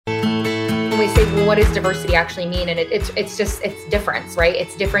what does diversity actually mean? And it's difference, right?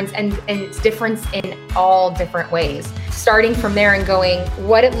 It's difference, and it's difference in all different ways. Starting from there and going,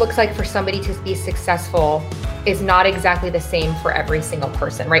 what it looks like for somebody to be successful is not exactly the same for every single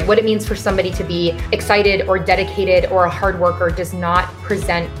person, right? What it means for somebody to be excited or dedicated or a hard worker does not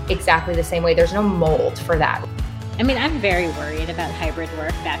present exactly the same way. There's no mold for that. I mean, I'm very worried about hybrid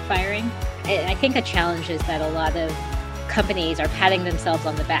work backfiring. I think a challenge is that a lot of companies are patting themselves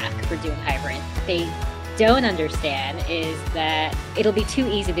on the back for doing hybrid. What they don't understand is that it'll be too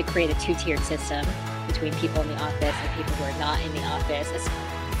easy to create a two-tiered system between people in the office and people who are not in the office.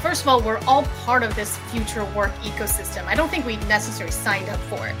 First of all, we're all part of this future work ecosystem. I don't think we necessarily signed up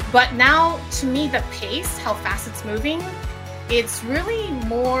for it. But now, to me, the pace, how fast it's moving, it's really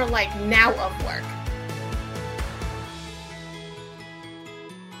more like now of work.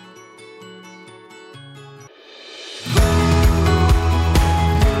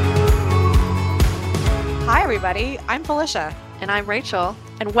 Hi, everybody. I'm Felicia. And I'm Rachel.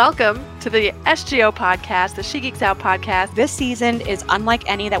 And welcome to the SGO podcast, the She Geeks Out podcast. This season is unlike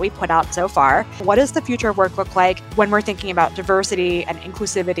any that we put out so far. What does the future of work look like when we're thinking about diversity and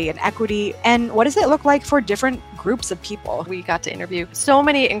inclusivity and equity? And what does it look like for different groups of people? We got to interview so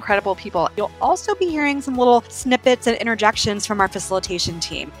many incredible people. You'll also be hearing some little snippets and interjections from our facilitation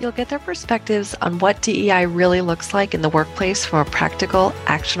team. You'll get their perspectives on what DEI really looks like in the workplace from a practical,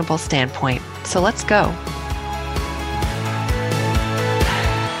 actionable standpoint. So let's go.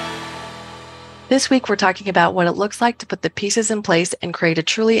 This week, we're talking about what it looks like to put the pieces in place and create a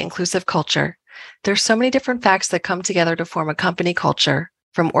truly inclusive culture. There's so many different facts that come together to form a company culture,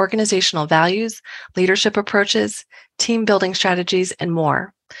 from organizational values, leadership approaches, team building strategies, and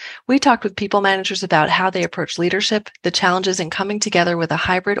more. We talked with people managers about how they approach leadership, the challenges in coming together with a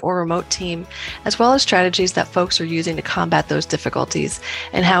hybrid or remote team, as well as strategies that folks are using to combat those difficulties,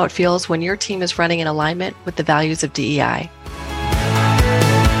 and how it feels when your team is running in alignment with the values of DEI.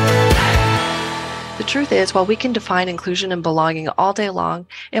 The truth is, while we can define inclusion and belonging all day long,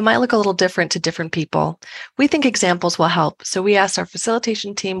 it might look a little different to different people. We think examples will help, so we asked our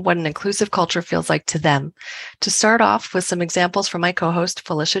facilitation team what an inclusive culture feels like to them. To start off with some examples from my co-host,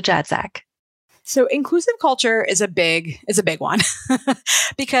 Felicia Jadzak. So inclusive culture is a big one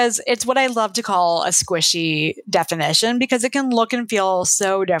because it's what I love to call a squishy definition, because it can look and feel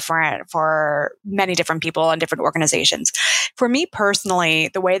so different for many different people and different organizations. For me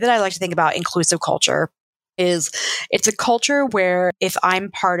personally, the way that I like to think about inclusive culture is it's a culture where if I'm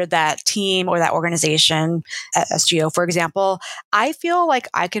part of that team or that organization at SGO, for example, I feel like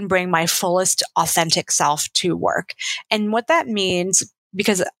I can bring my fullest authentic self to work. And what that means,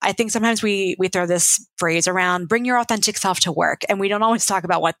 because I think sometimes we throw this phrase around, bring your authentic self to work, and we don't always talk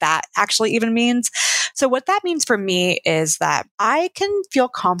about what that actually even means. So what that means for me is that I can feel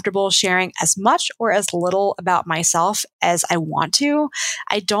comfortable sharing as much or as little about myself as I want to.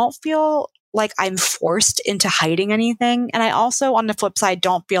 I don't feel like I'm forced into hiding anything. And I also, on the flip side,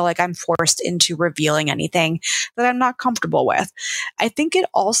 don't feel like I'm forced into revealing anything that I'm not comfortable with. I think it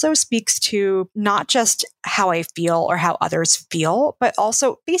also speaks to not just how I feel or how others feel, but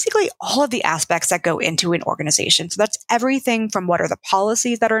also basically all of the aspects that go into an organization. So that's everything from what are the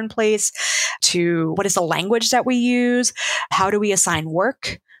policies that are in place to what is the language that we use, how do we assign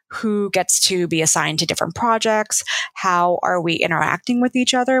work, who gets to be assigned to different projects, how are we interacting with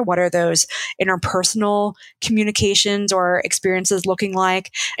each other, what are those interpersonal communications or experiences looking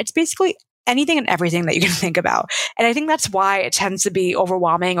like. It's basically anything and everything that you can think about. And I think that's why it tends to be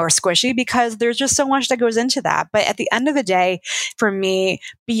overwhelming or squishy, because there's just so much that goes into that. But at the end of the day, for me,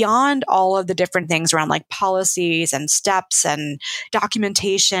 beyond all of the different things around like policies and steps and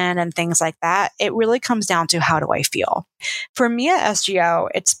documentation and things like that, it really comes down to how do I feel? For me at SGO,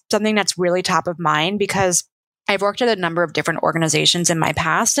 it's something that's really top of mind because I've worked at a number of different organizations in my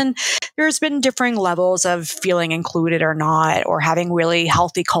past, and there's been differing levels of feeling included or not, or having really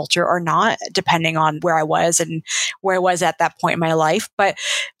healthy culture or not, depending on where I was and where I was at that point in my life. But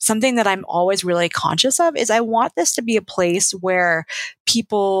something that I'm always really conscious of is I want this to be a place where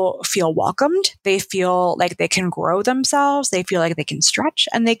people feel welcomed. They feel like they can grow themselves. They feel like they can stretch,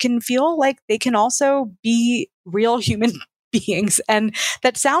 and they can feel like they can also be real human beings. And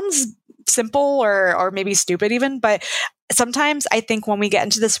that sounds simple or maybe stupid even, but sometimes I think when we get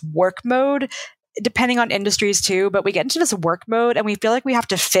into this work mode, depending on industries too, but we get into this work mode and we feel like we have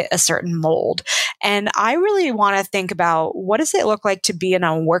to fit a certain mold. And I really want to think about what does it look like to be in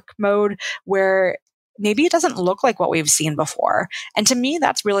a work mode where maybe it doesn't look like what we've seen before. And to me,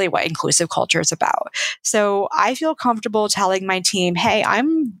 that's really what inclusive culture is about. So I feel comfortable telling my team, hey,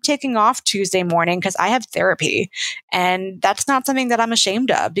 I'm taking off Tuesday morning because I have therapy. And that's not something that I'm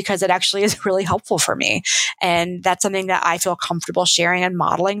ashamed of because it actually is really helpful for me. And that's something that I feel comfortable sharing and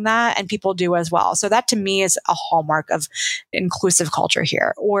modeling that, and people do as well. So that to me is a hallmark of inclusive culture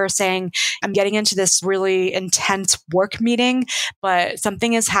here. Or saying, I'm getting into this really intense work meeting, but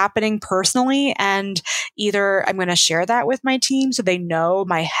something is happening personally, and either I'm going to share that with my team so they know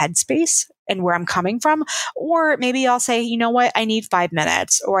my headspace and where I'm coming from, or maybe I'll say, you know what, I need 5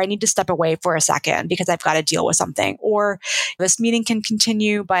 minutes, or I need to step away for a second because I've got to deal with something, or this meeting can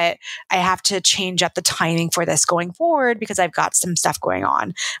continue, but I have to change up the timing for this going forward because I've got some stuff going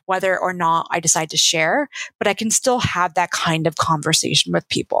on, whether or not I decide to share, but I can still have that kind of conversation with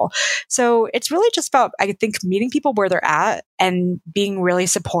people. So it's really just about, I think, meeting people where they're at and being really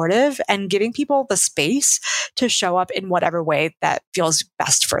supportive and giving people the space to show up in whatever way that feels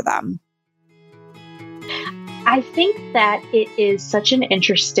best for them. I think that it is such an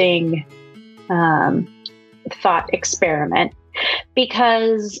interesting thought experiment,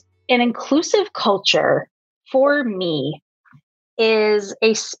 because an inclusive culture for me is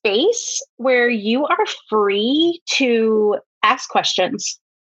a space where you are free to ask questions,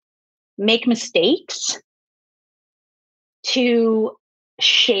 make mistakes, to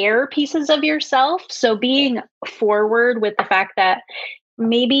share pieces of yourself. So being forward with the fact that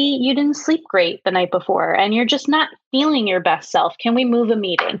maybe you didn't sleep great the night before and you're just not feeling your best self. Can we move a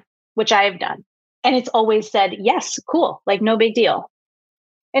meeting? Which I have done. And it's always said, yes, cool, like no big deal.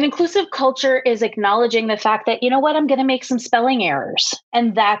 An inclusive culture is acknowledging the fact that, you know what, I'm going to make some spelling errors,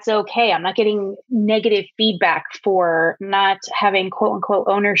 and that's okay. I'm not getting negative feedback for not having quote unquote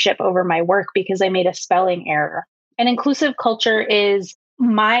ownership over my work because I made a spelling error. An inclusive culture is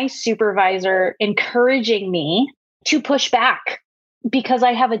my supervisor encouraging me to push back because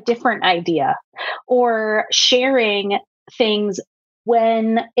I have a different idea, or sharing things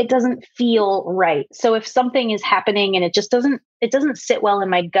when it doesn't feel right. So if something is happening and it doesn't sit well in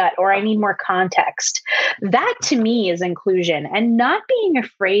my gut, or I need more context, that to me is inclusion, and not being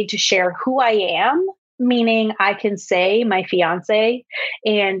afraid to share who I am, meaning I can say my fiance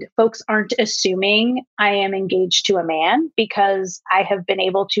and folks aren't assuming I am engaged to a man because I have been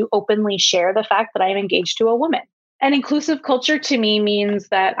able to openly share the fact that I am engaged to a woman. An inclusive culture to me means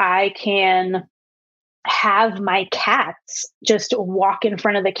that I can have my cats just walk in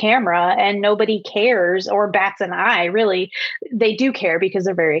front of the camera and nobody cares or bats an eye. Really, they do care because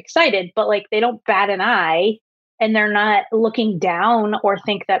they're very excited, but like they don't bat an eye, and they're not looking down or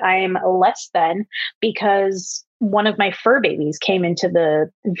think that I am less than because one of my fur babies came into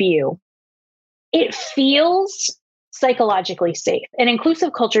the view. It feels psychologically safe. An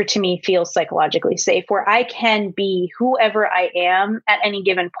inclusive culture to me feels psychologically safe, where I can be whoever I am at any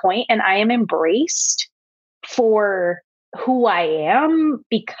given point, and I am embraced for who I am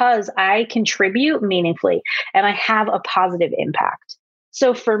because I contribute meaningfully and I have a positive impact.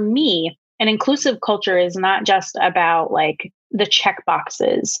 So for me, an inclusive culture is not just about like the check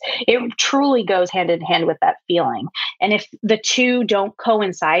boxes. It truly goes hand in hand with that feeling. And if the two don't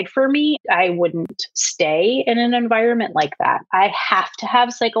coincide for me, I wouldn't stay in an environment like that. I have to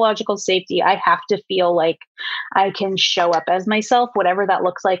have psychological safety. I have to feel like I can show up as myself, whatever that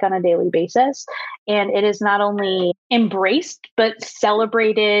looks like on a daily basis. And it is not only embraced, but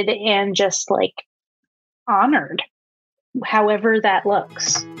celebrated and just like honored, however that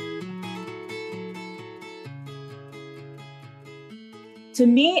looks. To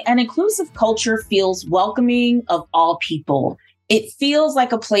me, an inclusive culture feels welcoming of all people. It feels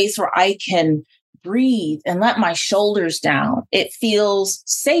like a place where I can breathe and let my shoulders down. It feels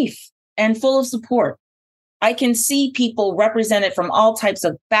safe and full of support. I can see people represented from all types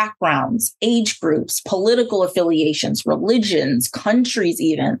of backgrounds, age groups, political affiliations, religions, countries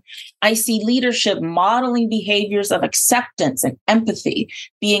even. I see leadership modeling behaviors of acceptance and empathy,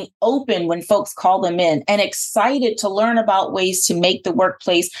 being open when folks call them in, and excited to learn about ways to make the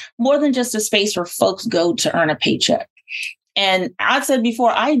workplace more than just a space where folks go to earn a paycheck. And I've said before,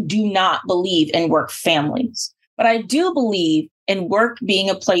 I do not believe in work families, but I do believe in work being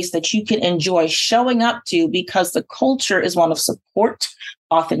a place that you can enjoy showing up to because the culture is one of support,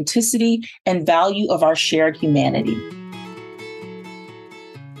 authenticity, and value of our shared humanity.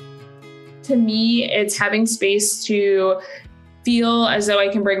 To me, it's having space to feel as though I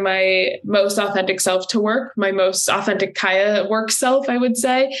can bring my most authentic self to work, my most authentic Kaya work self, I would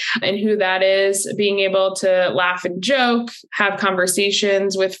say, and who that is, being able to laugh and joke, have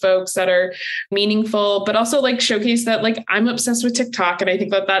conversations with folks that are meaningful, but also like showcase that like I'm obsessed with TikTok. And I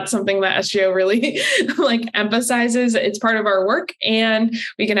think that that's something that SGO really like emphasizes. It's part of our work and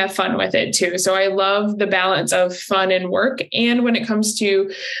we can have fun with it too. So I love the balance of fun and work. And when it comes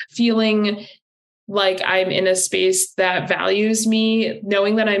to feeling like I'm in a space that values me,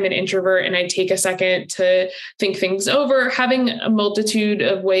 knowing that I'm an introvert and I take a second to think things over, having a multitude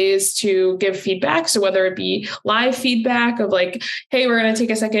of ways to give feedback. So whether it be live feedback of like, hey, we're going to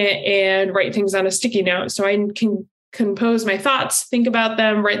take a second and write things on a sticky note so I can compose my thoughts, think about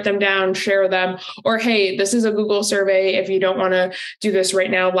them, write them down, share them, or, hey, this is a Google survey. If you don't want to do this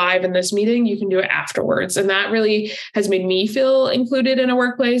right now live in this meeting, you can do it afterwards. And that really has made me feel included in a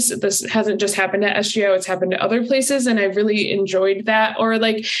workplace. This hasn't just happened at SGO, it's happened to other places. And I've really enjoyed that. Or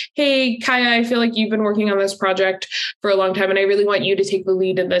like, hey, Kaya, I feel like you've been working on this project for a long time and I really want you to take the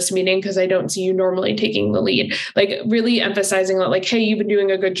lead in this meeting because I don't see you normally taking the lead. Like really emphasizing that like, hey, you've been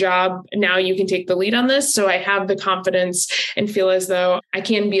doing a good job. Now you can take the lead on this. So I have the confidence and feel as though I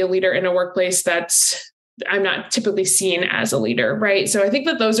can be a leader in a workplace I'm not typically seen as a leader, right? So I think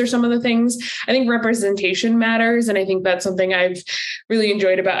that those are some of the things. I think representation matters. And I think that's something I've really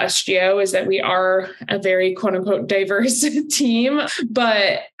enjoyed about SGO is that we are a very quote unquote diverse team,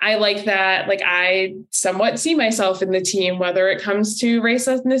 but I like that. Like I somewhat see myself in the team, whether it comes to race,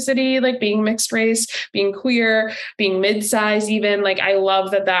 ethnicity, like being mixed race, being queer, being mid-size, even like, I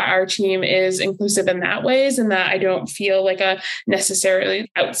love that our team is inclusive in that ways and that I don't feel like a necessarily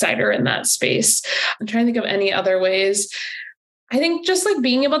outsider in that space. I'm trying to think of any other ways. I think just like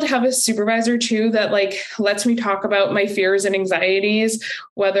being able to have a supervisor too, that like lets me talk about my fears and anxieties,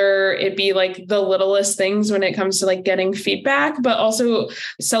 whether it be like the littlest things when it comes to like getting feedback, but also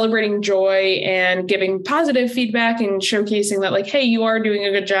celebrating joy and giving positive feedback and showcasing that like, hey, you are doing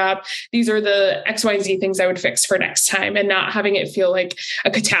a good job. These are the X, Y, and Z things I would fix for next time, and not having it feel like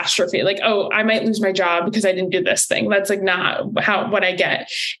a catastrophe. Like, oh, I might lose my job because I didn't do this thing. That's like not what I get,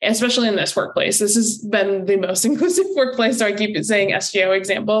 especially in this workplace. This has been the most inclusive workplace. So I keep saying SGO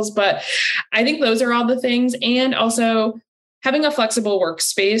examples, but I think those are all the things. And also having a flexible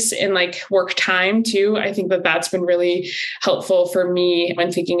workspace and like work time too. I think that that's been really helpful for me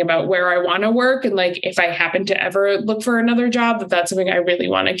when thinking about where I want to work. And like, if I happen to ever look for another job, that's something I really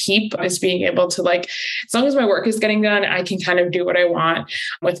want to keep, is being able to like, as long as my work is getting done, I can kind of do what I want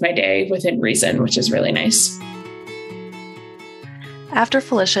with my day within reason, which is really nice. After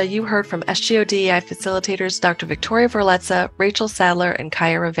Felicia, you heard from SGO DEI facilitators Dr. Victoria Verletza, Rachel Sadler, and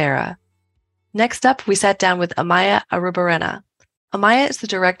Kaya Rivera. Next up, we sat down with Amaya Arubarena. Amaya is the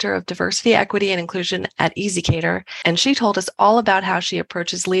Director of Diversity, Equity, and Inclusion at ezCater, and she told us all about how she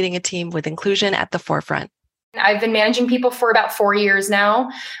approaches leading a team with inclusion at the forefront. I've been managing people for about 4 years now.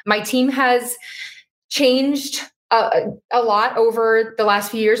 My team has changed a lot over the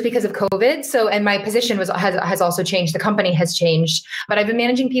last few years because of COVID. So, and my position has also changed. The company has changed, but I've been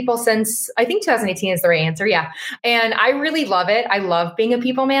managing people since I think 2018 is the right answer. Yeah. And I really love it. I love being a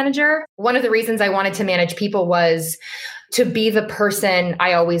people manager. One of the reasons I wanted to manage people was to be the person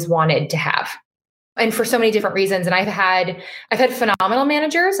I always wanted to have. And for so many different reasons. And I've had phenomenal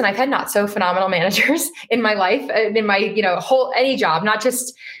managers and I've had not so phenomenal managers in my life, in my, any job,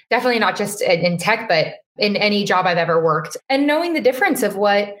 definitely not just in tech, but in any job I've ever worked. And knowing the difference of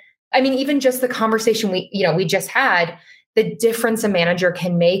even just the conversation we just had, the difference a manager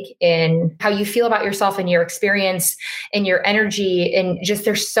can make in how you feel about yourself and your experience and your energy. And just,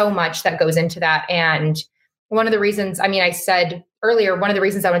 there's so much that goes into that. And one of the reasons, I said earlier, one of the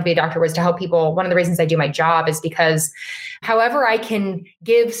reasons I wanted to be a doctor was to help people. One of the reasons I do my job is because however I can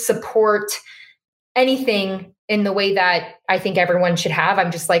give support, anything in the way that I think everyone should have,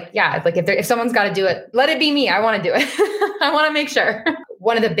 I'm just like, yeah, like if someone's got to do it, let it be me. I want to do it. I want to make sure.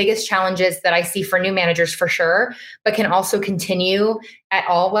 One of the biggest challenges that I see for new managers for sure, but can also continue at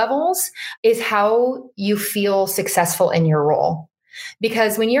all levels, is how you feel successful in your role.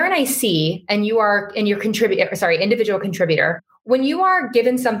 Because when you're an IC and you're individual contributor, when you are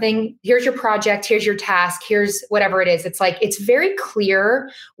given something, here's your project, here's your task, here's whatever it is, it's like, it's very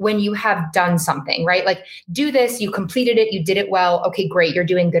clear when you have done something, right? Like, do this, you completed it, you did it well. Okay, great. You're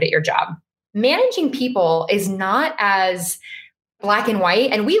doing good at your job. Managing people is not as black and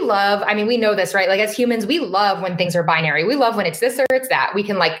white. And we know this, right? Like, as humans, we love when things are binary. We love when it's this or it's that. We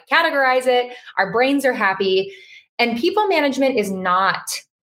can like categorize it. Our brains are happy. And people management is not,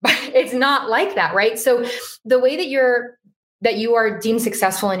 it's not like that, right? So the way that you are deemed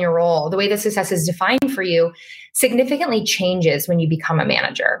successful in your role, the way that success is defined for you, significantly changes when you become a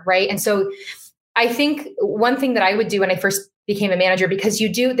manager, right? And so I think one thing that I would do when I first became a manager, because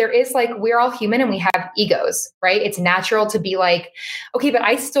there is like, we're all human and we have egos, right? It's natural to be like, okay, but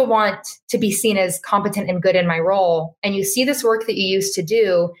I still want to be seen as competent and good in my role. And you see this work that you used to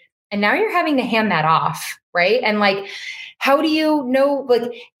do, and now you're having to hand that off, right? And like, how do you know,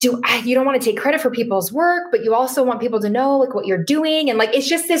 like, you don't want to take credit for people's work, but you also want people to know like what you're doing. And like, it's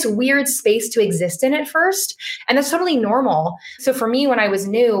just this weird space to exist in at first. And that's totally normal. So for me, when I was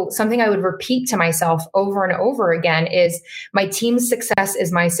new, something I would repeat to myself over and over again is my team's success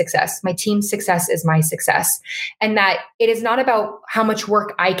is my success. My team's success is my success. And that it is not about how much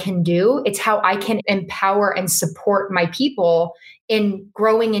work I can do. It's how I can empower and support my people in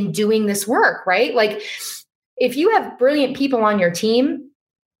growing and doing this work, right? Like, if you have brilliant people on your team,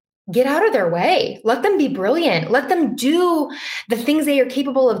 get out of their way. Let them be brilliant. Let them do the things they are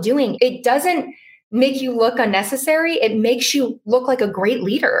capable of doing. It doesn't make you look unnecessary. It makes you look like a great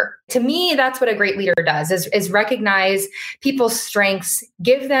leader. To me, that's what a great leader does, is recognize people's strengths,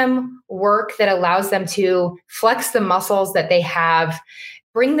 give them work that allows them to flex the muscles that they have,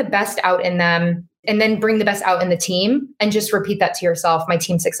 bring the best out in them, and then bring the best out in the team, and just repeat that to yourself. My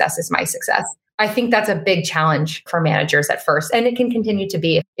team's success is my success. I think that's a big challenge for managers at first, and it can continue to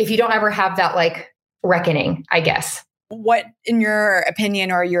be if you don't ever have that like reckoning, I guess. What, in your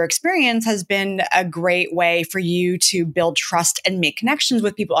opinion or your experience, has been a great way for you to build trust and make connections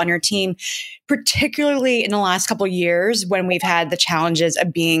with people on your team, particularly in the last couple of years when we've had the challenges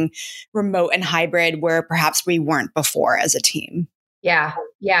of being remote and hybrid, where perhaps we weren't before as a team?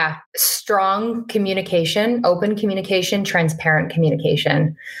 Yeah. Strong communication, open communication, transparent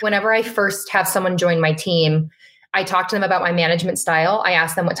communication. Whenever I first have someone join my team, I talk to them about my management style. I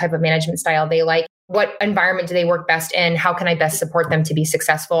ask them what type of management style they like. What environment do they work best in? How can I best support them to be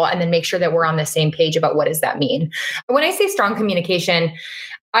successful? And then make sure that we're on the same page about what does that mean. When I say strong communication,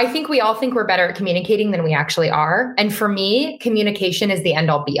 I think we all think we're better at communicating than we actually are. And for me, communication is the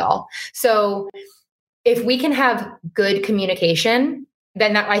end all be all. So if we can have good communication,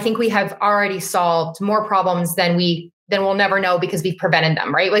 then I think we have already solved more problems than we'll never know because we've prevented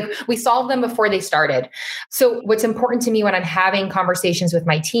them, right? Like we solved them before they started. So what's important to me when I'm having conversations with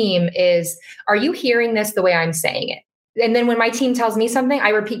my team is, are you hearing this the way I'm saying it? And then when my team tells me something, I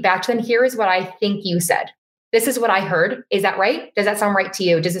repeat back to them, here is what I think you said. This is what I heard. Is that right? Does that sound right to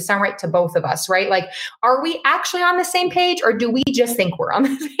you? Does it sound right to both of us, right? Like, are we actually on the same page, or do we just think we're on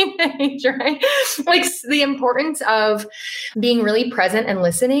the same page, right? Like the importance of being really present and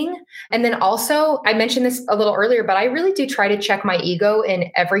listening. And then also, I mentioned this a little earlier, but I really do try to check my ego in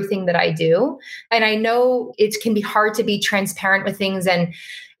everything that I do. And I know it can be hard to be transparent with things. And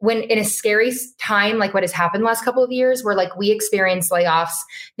when in a scary time, like what has happened the last couple of years, where like we experienced layoffs,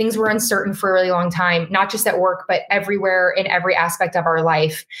 things were uncertain for a really long time, not just at work, but everywhere in every aspect of our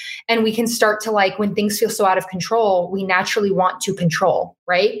life. And we can start to like, when things feel so out of control, we naturally want to control,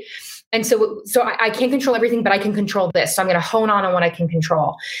 right? And so I can't control everything, but I can control this. So I'm going to hone on what I can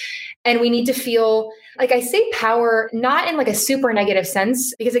control. And we need to feel, like I say, power, not in like a super negative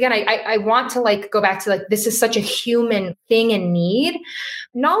sense, because again, I want to like go back to like, this is such a human thing and need.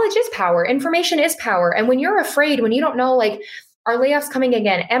 Knowledge is power. Information is power. And when you're afraid, when you don't know, like, are layoffs coming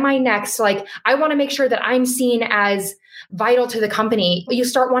again? Am I next? Like, I want to make sure that I'm seen as vital to the company. You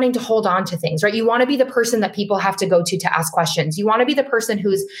start wanting to hold on to things, right? You want to be the person that people have to go to ask questions. You want to be the person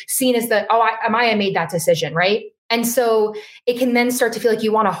who's seen as I made that decision, right? And so it can then start to feel like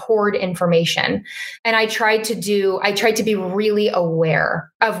you want to hoard information. And I tried to be really aware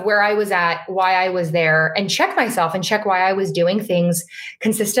of where I was at, why I was there, and check myself and check why I was doing things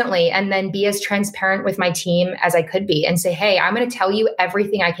consistently, and then be as transparent with my team as I could be and say, hey, I'm going to tell you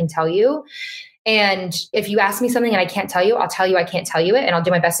everything I can tell you. And if you ask me something and I can't tell you, I'll tell you I can't tell you it, and I'll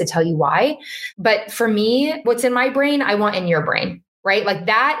do my best to tell you why. But for me, what's in my brain, I want in your brain. Right? Like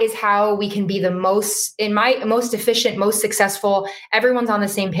that is how we can be the most efficient, most successful. Everyone's on the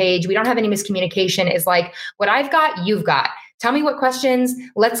same page. We don't have any miscommunication. Is like, what I've got, you've got. Tell me what questions,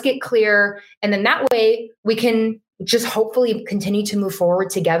 let's get clear. And then that way we can just hopefully continue to move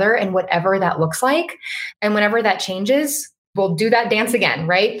forward together, and whatever that looks like. And whenever that changes, we'll do that dance again,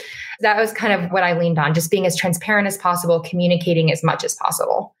 right? That was kind of what I leaned on, just being as transparent as possible, communicating as much as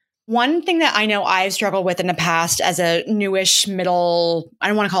possible. One thing that I know I've struggled with in the past as a newish I don't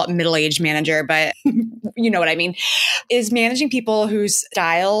want to call it middle-aged manager, but you know what I mean, is managing people whose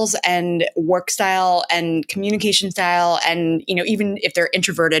styles and work style and communication style and, even if they're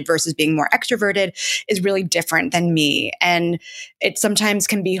introverted versus being more extroverted is really different than me. And it sometimes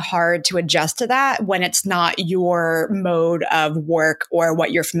can be hard to adjust to that when it's not your mode of work or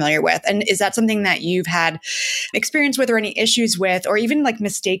what you're familiar with. And is that something that you've had experience with or any issues with, or even like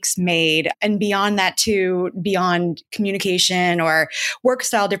mistakes made? And beyond that too, beyond communication or work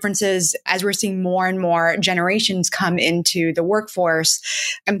style differences, as we're seeing more and more generations come into the workforce,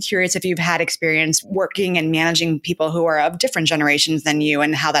 I'm curious if you've had experience working and managing people who are of different generations than you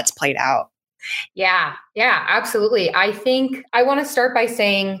and how that's played out. Yeah, absolutely. I think I want to start by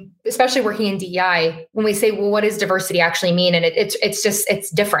saying, especially working in DEI, when we say, well, what does diversity actually mean? And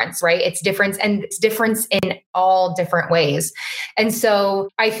it's difference, right? It's difference, and it's difference in all different ways. And so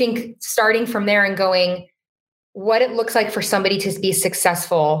I think starting from there and going, what it looks like for somebody to be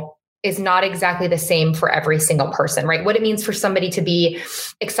successful is not exactly the same for every single person, right? What it means for somebody to be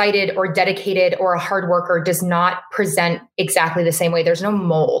excited or dedicated or a hard worker does not present exactly the same way. There's no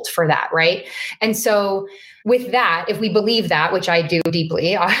mold for that, right? And so with that, if we believe that, which I do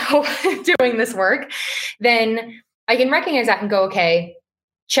deeply, I hope doing this work, then I can recognize that and go, okay,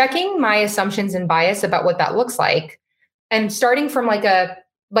 checking my assumptions and bias about what that looks like. And starting from like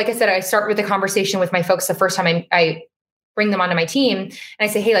I said, I start with a conversation with my folks the first time I bring them onto my team. And I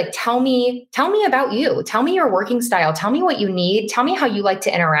say, hey, like, tell me about you. Tell me your working style. Tell me what you need. Tell me how you like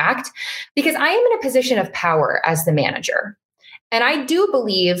to interact, because I am in a position of power as the manager. And I do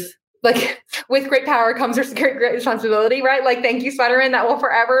believe, like, with great power comes great responsibility, right? Like, thank you, Spider-Man, that will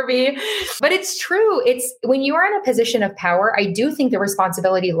forever be. But it's true. It's when you are in a position of power, I do think the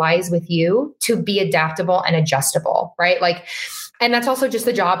responsibility lies with you to be adaptable and adjustable, right? Like, and that's also just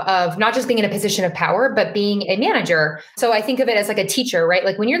the job of not just being in a position of power, but being a manager. So I think of it as like a teacher, right?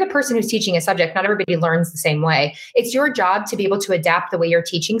 Like when you're the person who's teaching a subject, not everybody learns the same way. It's your job to be able to adapt the way you're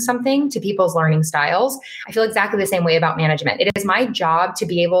teaching something to people's learning styles. I feel exactly the same way about management. It is my job to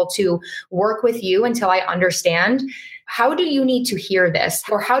be able to work with you until I understand, how do you need to hear this?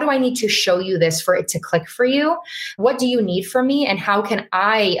 Or how do I need to show you this for it to click for you? What do you need from me? And how can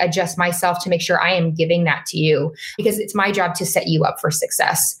I adjust myself to make sure I am giving that to you? Because it's my job to set you up for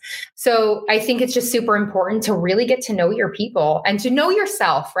success. So I think it's just super important to really get to know your people and to know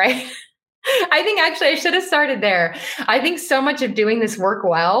yourself, right? I think actually I should have started there. I think so much of doing this work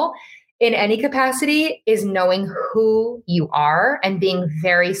well in any capacity is knowing who you are and being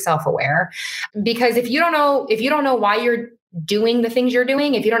very self-aware. Because if you don't know why you're doing the things you're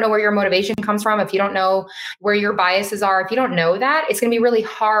doing, if you don't know where your motivation comes from, if you don't know where your biases are, if you don't know that, it's going to be really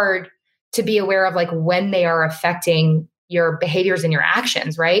hard to be aware of like when they are affecting your behaviors and your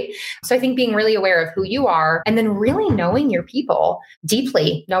actions, right? So I think being really aware of who you are and then really knowing your people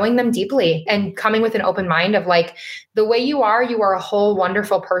deeply, knowing them deeply and coming with an open mind of like the way you are a whole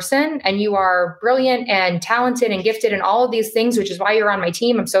wonderful person and you are brilliant and talented and gifted and all of these things, which is why you're on my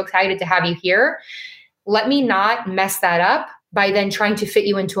team. I'm so excited to have you here. Let me not mess that up by then trying to fit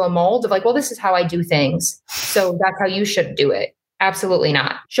you into a mold of like, well, this is how I do things, so that's how you should do it. Absolutely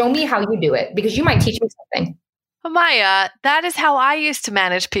not. Show me how you do it because you might teach me something. Amaya, that is how I used to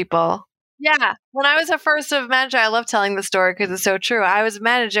manage people. Yeah. When I was a first manager, I love telling the story because it's so true. I was a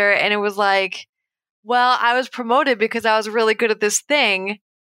manager and it was like, well, I was promoted because I was really good at this thing.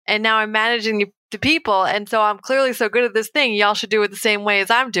 And now I'm managing the people. And so I'm clearly so good at this thing. Y'all should do it the same way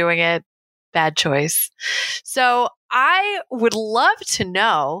as I'm doing it. Bad choice. So I would love to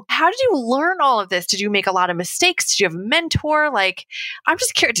know, how did you learn all of this? Did you make a lot of mistakes? Did you have a mentor? Like, I'm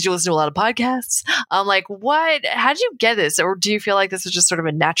just curious. Did you listen to a lot of podcasts? How did you get this? Or do you feel like this was just sort of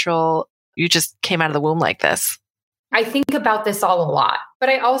a natural, you just came out of the womb like this? I think about this all a lot, but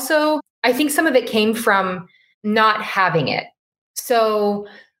I think some of it came from not having it. So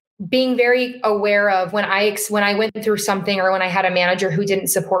being very aware of when I went through something or when I had a manager who didn't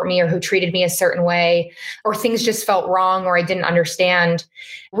support me or who treated me a certain way or things just felt wrong or I didn't understand,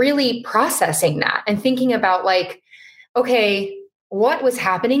 really processing that and thinking about like, okay, what was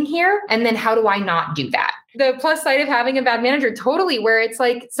happening here? And then how do I not do that? The plus side of having a bad manager, totally, where it's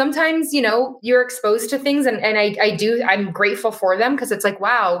like, sometimes, you're exposed to things and I'm grateful for them because it's like,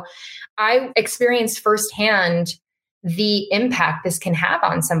 wow, I experienced firsthand the impact this can have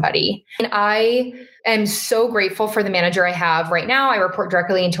on somebody. And I am so grateful for the manager I have right now. I report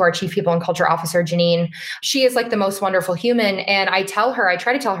directly into our Chief People and Culture Officer, Janine. She is like the most wonderful human. And I try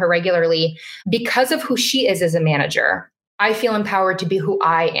to tell her regularly, because of who she is as a manager, I feel empowered to be who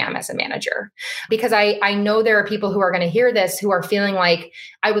I am as a manager, because I know there are people who are going to hear this who are feeling like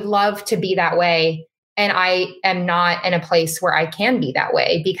I would love to be that way. And I am not in a place where I can be that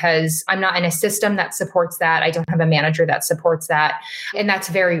way because I'm not in a system that supports that. I don't have a manager that supports that. And that's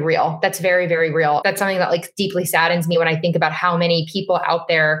very real. That's very, very real. That's something that like deeply saddens me when I think about how many people out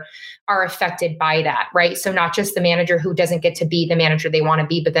there are affected by that, right? So not just the manager who doesn't get to be the manager they want to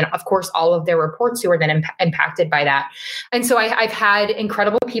be, but then of course, all of their reports who are then impacted by that. And so I've had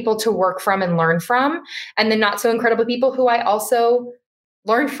incredible people to work from and learn from, and then not so incredible people who I also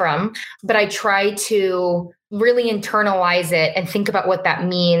learn from, but I try to really internalize it and think about what that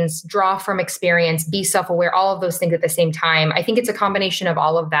means, draw from experience, be self-aware, all of those things at the same time. I think it's a combination of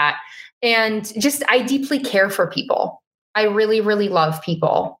all of that. And just, I deeply care for people. I really, really love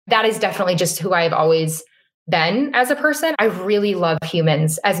people. That is definitely just who I've always been as a person. I really love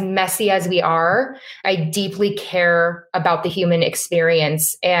humans. As messy as we are, I deeply care about the human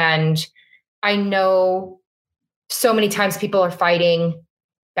experience. And I know so many times people are fighting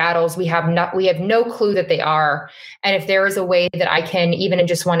battles we have no clue that they are. And if there is a way that I can, even in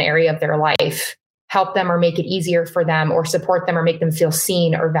just one area of their life, help them or make it easier for them or support them or make them feel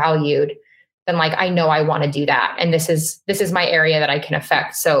seen or valued, then like, I know I want to do that. And this is my area that I can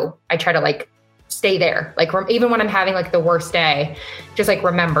affect. So I try to like stay there. Like even when I'm having like the worst day, just like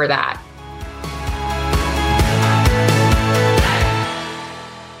remember that.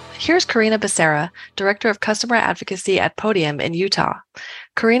 Here's Karina Becerra, Director of Customer Advocacy at Podium in Utah.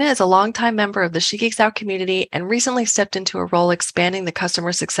 Karina is a longtime member of the She Geeks Out community and recently stepped into a role expanding the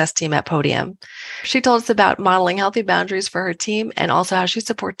customer success team at Podium. She told us about modeling healthy boundaries for her team and also how she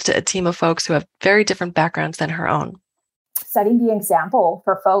supports a team of folks who have very different backgrounds than her own. Setting the example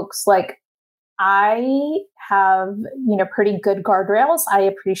for folks. Like, I have, pretty good guardrails. I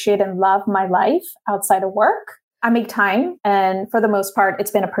appreciate and love my life outside of work. I make time. And for the most part, it's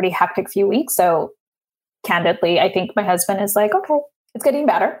been a pretty hectic few weeks. So candidly, I think my husband is like, okay, it's getting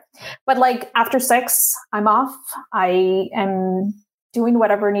better. But like after 6, I'm off. I am doing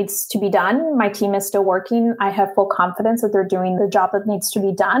whatever needs to be done. My team is still working. I have full confidence that they're doing the job that needs to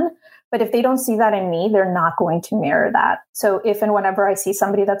be done. But if they don't see that in me, they're not going to mirror that. So if and whenever I see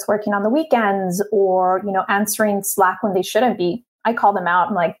somebody that's working on the weekends or, answering Slack when they shouldn't be, I call them out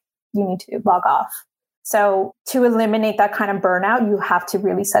and like, you need to log off. So to eliminate that kind of burnout, you have to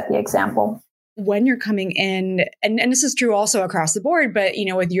really set the example. When you're coming in, and this is true also across the board, but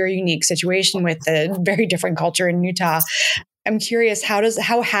with your unique situation with the very different culture in Utah, I'm curious,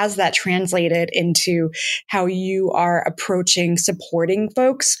 how has that translated into how you are approaching supporting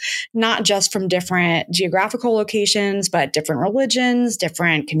folks, not just from different geographical locations, but different religions,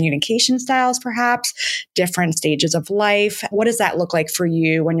 different communication styles, perhaps, different stages of life? What does that look like for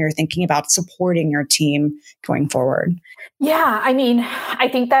you when you're thinking about supporting your team going forward? Yeah, I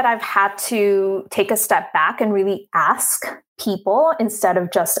think that I've had to take a step back and really ask people instead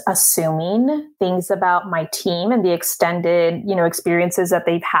of just assuming things about my team and the extended, experiences that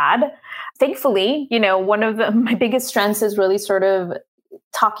they've had. Thankfully, one of my biggest strengths is really sort of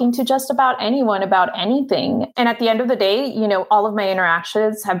talking to just about anyone about anything. And at the end of the day, all of my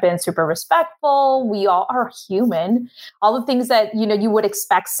interactions have been super respectful. We all are human. All the things that, you would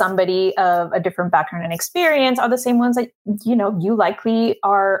expect somebody of a different background and experience are the same ones that, you likely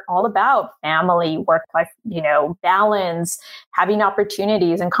are all about: family, work-life, balance, having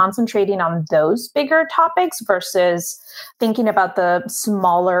opportunities, and concentrating on those bigger topics versus thinking about the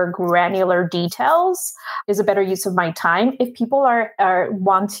smaller, granular details is a better use of my time. If people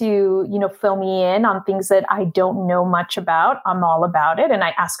want to, fill me in on things that I don't know much about, I'm all about it. And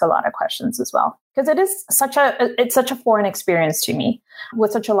I ask a lot of questions as well, because it's such a foreign experience to me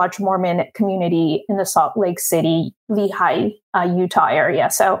with such a large Mormon community in the Salt Lake City, Lehi, Utah area.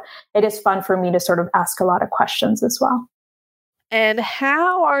 So it is fun for me to sort of ask a lot of questions as well. And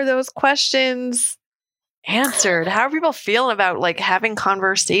how are those questions answered? How are people feeling about like having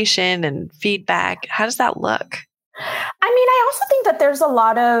conversation and feedback? How does that look? I also think that there's a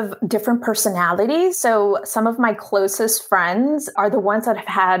lot of different personalities. So some of my closest friends are the ones that have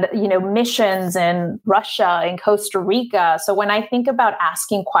had, missions in Russia and Costa Rica. So when I think about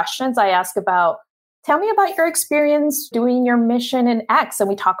asking questions, I ask about, tell me about your experience doing your mission in X. And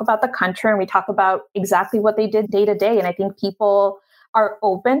we talk about the country and we talk about exactly what they did day to day. And I think people are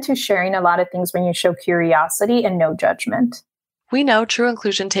open to sharing a lot of things when you show curiosity and no judgment. We know true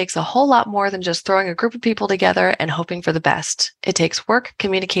inclusion takes a whole lot more than just throwing a group of people together and hoping for the best. It takes work,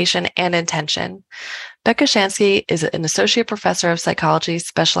 communication, and intention. Becca Shansky is an associate professor of psychology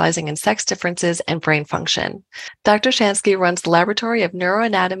specializing in sex differences and brain function. Dr. Shansky runs the Laboratory of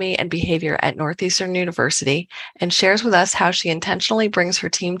Neuroanatomy and Behavior at Northeastern University and shares with us how she intentionally brings her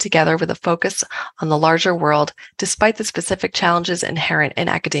team together with a focus on the larger world, despite the specific challenges inherent in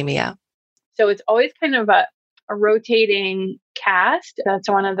academia. So it's always kind of a rotating cast. That's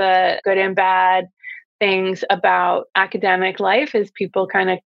one of the good and bad things about academic life is people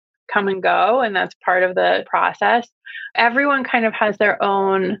kind of come and go, and that's part of the process. Everyone kind of has their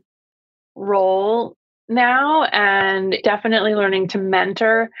own role now, and definitely learning to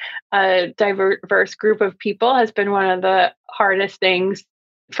mentor a diverse group of people has been one of the hardest things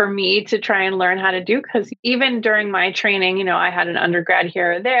for me to try and learn how to do, because even during my training, I had an undergrad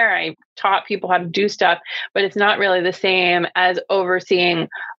here or there. I taught people how to do stuff, but it's not really the same as overseeing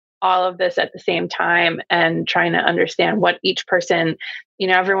all of this at the same time and trying to understand what each person,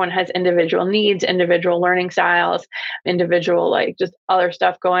 everyone has individual needs, individual learning styles, individual, just other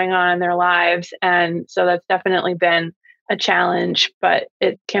stuff going on in their lives. And so that's definitely been a challenge, but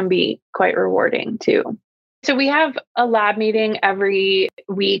it can be quite rewarding too. So we have a lab meeting every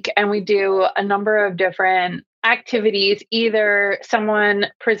week, and we do a number of different activities. Either someone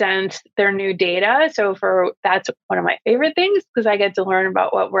presents their new data. So that's one of my favorite things, because I get to learn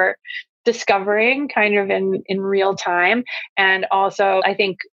about what we're discovering kind of in real time. And also, I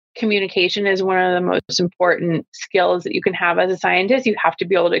think communication is one of the most important skills that you can have as a scientist. You have to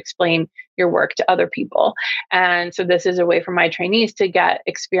be able to explain your work to other people. And so this is a way for my trainees to get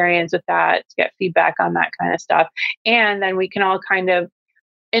experience with that, to get feedback on that kind of stuff. And then we can all kind of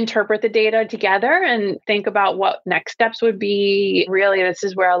interpret the data together and think about what next steps would be. Really, this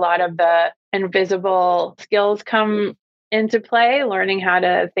is where a lot of the invisible skills come into play, learning how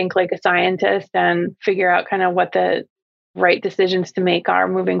to think like a scientist and figure out kind of what the right decisions to make are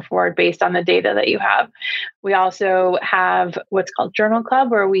moving forward based on the data that you have. We also have what's called Journal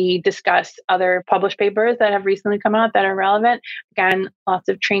Club, where we discuss other published papers that have recently come out that are relevant. Again, lots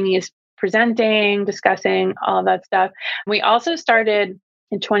of trainees presenting, discussing all of that stuff. We also started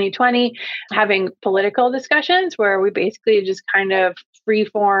in 2020 having political discussions where we basically just kind of free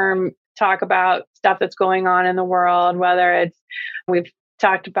form talk about stuff that's going on in the world, whether we've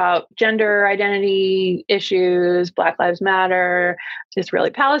talked about gender identity issues, Black Lives Matter,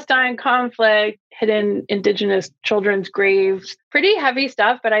 Israeli Palestine conflict, hidden Indigenous children's graves, pretty heavy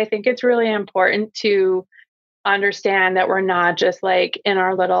stuff. But I think it's really important to understand that we're not just in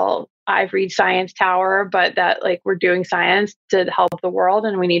our little ivory science tower, but that we're doing science to help the world.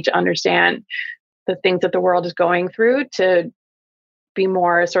 And we need to understand the things that the world is going through to be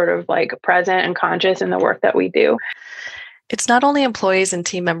more sort of present and conscious in the work that we do. It's not only employees and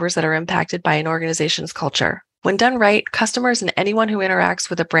team members that are impacted by an organization's culture. When done right, customers and anyone who interacts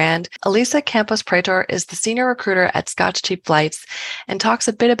with a brand. Elisa Campos Praetor is the senior recruiter at Scotch Cheap Flights and talks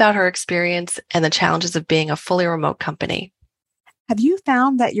a bit about her experience and the challenges of being a fully remote company. Have you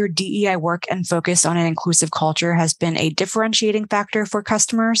found that your DEI work and focus on an inclusive culture has been a differentiating factor for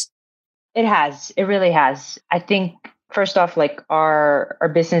customers? It has. It really has. I think first off,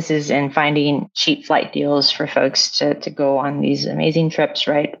 our businesses in finding cheap flight deals for folks to go on these amazing trips,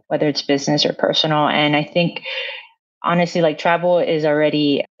 right? Whether it's business or personal. And I think, honestly, travel is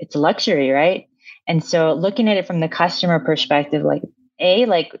already, it's a luxury, right? And so looking at it from the customer perspective,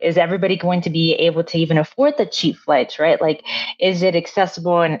 is everybody going to be able to even afford the cheap flights, right? Is it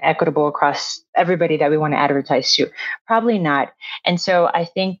accessible and equitable across everybody that we want to advertise to? Probably not. And so I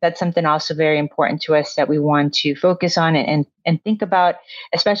think that's something also very important to us that we want to focus on and think about,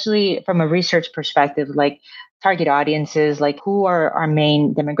 especially from a research perspective, target audiences, who are our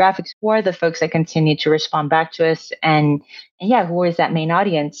main demographics, who are the folks that continue to respond back to us, and who is that main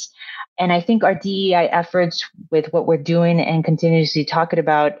audience? And I think our DEI efforts with what we're doing and continuously talking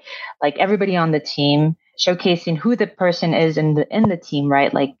about, everybody on the team, showcasing who the person is in the team,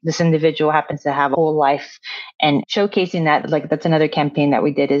 right? This individual happens to have a whole life, and showcasing that, that's another campaign that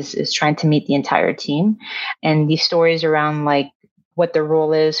we did is trying to meet the entire team. And these stories around what their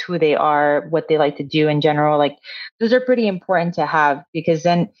role is, who they are, what they like to do in general, those are pretty important to have, because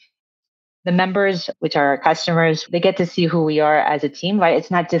then the members, which are our customers, they get to see who we are as a team, right?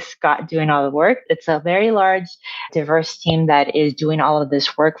 It's not just Scott doing all the work. It's a very large, diverse team that is doing all of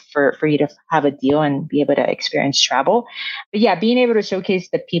this work for you to have a deal and be able to experience travel. But yeah, being able to showcase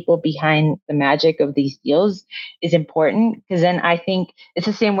the people behind the magic of these deals is important, because then I think it's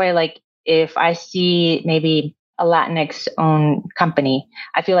the same way, if I see maybe a Latinx owned company,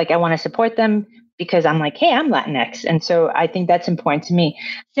 I feel I want to support them because I'm like, hey, I'm Latinx. And so I think that's important to me.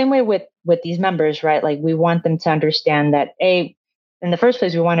 Same way with these members, right? Like we want them to understand that in the first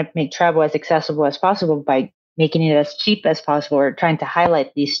place, we want to make travel as accessible as possible by making it as cheap as possible or trying to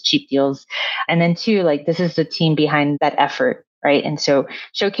highlight these cheap deals. And then two, like this is the team behind that effort, right? And so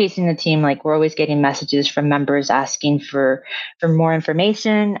showcasing the team, like we're always getting messages from members asking for more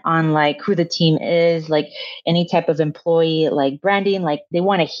information on like who the team is, like any type of employee, like branding, like they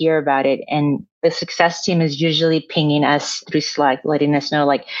want to hear about it. And the success team is usually pinging us through Slack, letting us know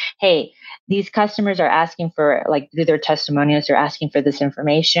like, hey, these customers are asking for like through their testimonials, they're asking for this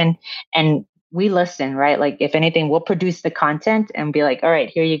information. And we listen, right? Like if anything, we'll produce the content and be like, all right,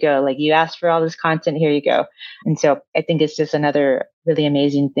 here you go. Like you asked for all this content, here you go. And so I think it's just another really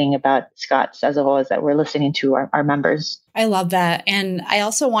amazing thing about Scott's as a whole is that we're listening to our members. I love that. And I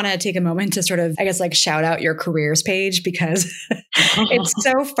also want to take a moment to sort of, I guess, like shout out your careers page because it's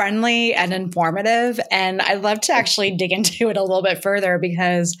so friendly and informative. And I'd love to actually dig into it a little bit further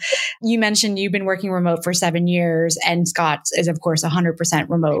because you mentioned you've been working remote for 7 years and Scott's is, of course, 100%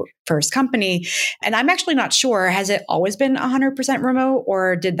 remote first company. And I'm actually not sure, has it always been 100% remote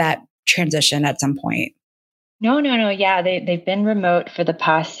or did that transition at some point? No. Yeah, they've been remote for the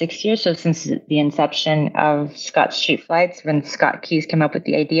past 6 years. So since the inception of Scott's Cheap Flights, when Scott Keys came up with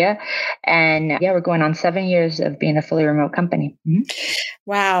the idea. And yeah, we're going on 7 years of being a fully remote company. Mm-hmm.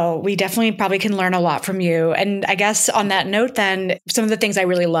 Wow. We definitely probably can learn a lot from you. And I guess on that note, then some of the things I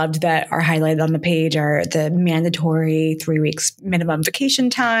really loved that are highlighted on the page are the mandatory 3 weeks minimum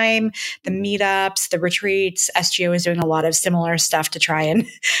vacation time, the meetups, the retreats. SGO is doing a lot of similar stuff to try and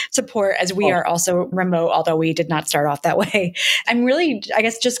support as we are also remote, although we did not start off that way. I'm really, I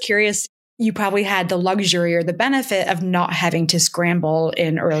guess, just curious. You probably had the luxury or the benefit of not having to scramble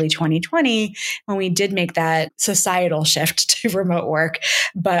in early 2020 when we did make that societal shift to remote work.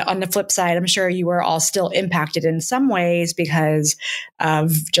 But on the flip side, I'm sure you were all still impacted in some ways because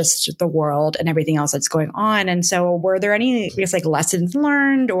of just the world and everything else that's going on. And so were there any, I guess, like lessons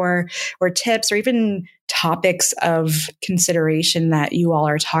learned or tips or even topics of consideration that you all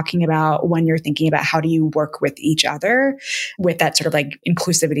are talking about when you're thinking about how do you work with each other with that sort of like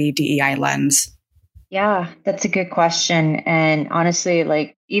inclusivity DEI lens? Yeah, that's a good question. And honestly,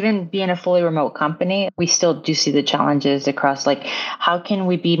 like even being a fully remote company, we still do see the challenges across like how can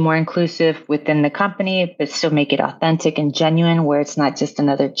we be more inclusive within the company, but still make it authentic and genuine where it's not just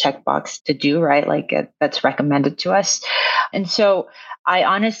another checkbox to do, right? Like that's recommended to us. And so I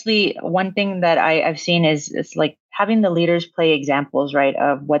honestly, one thing that I've seen is like having the leaders play examples, right,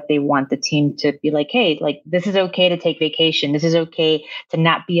 of what they want the team to be like, hey, like this is okay to take vacation. This is okay to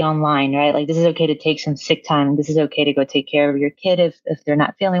not be online, right? Like this is okay to take some sick time. This is okay to go take care of your kid if they're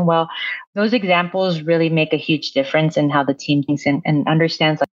not feeling well. Those examples really make a huge difference in how the team thinks and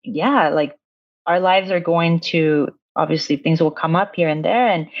understands like, yeah, like our lives are going to, obviously things will come up here and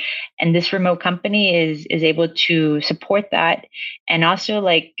there. And this remote company is able to support that. And also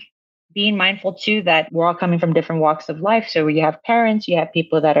like being mindful too, that we're all coming from different walks of life. So you have parents, you have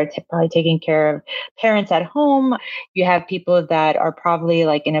people that are probably taking care of parents at home. You have people that are probably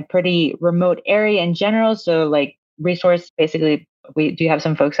like in a pretty remote area in general. So like resource, basically we do have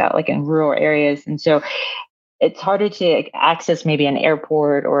some folks out like in rural areas. And so it's harder to access maybe an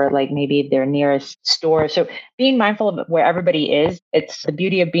airport or like maybe their nearest store. So being mindful of where everybody is, it's the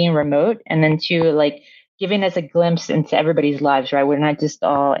beauty of being remote. And then two, like giving us a glimpse into everybody's lives, right? We're not just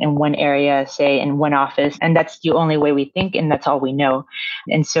all in one area, say in one office, and that's the only way we think and that's all we know.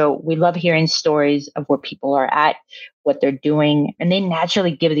 And so we love hearing stories of where people are at, what they're doing, and they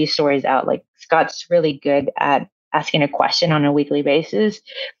naturally give these stories out. Like Scott's really good at asking a question on a weekly basis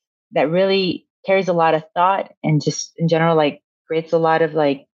that really carries a lot of thought and just in general, like creates a lot of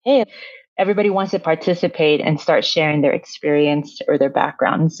like, hey, everybody wants to participate and start sharing their experience or their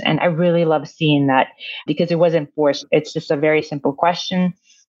backgrounds. And I really love seeing that because it wasn't forced. It's just a very simple question.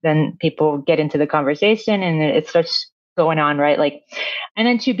 Then people get into the conversation and it starts going on, right? Like, and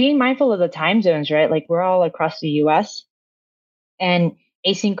then to being mindful of the time zones, right? Like we're all across the US and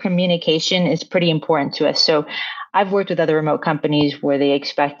async communication is pretty important to us. So I've worked with other remote companies where they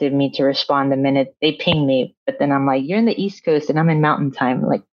expected me to respond the minute they ping me, but then I'm like, you're in the East Coast and I'm in Mountain Time.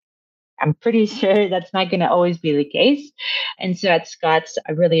 Like, I'm pretty sure that's not going to always be the case. And so at Scott's,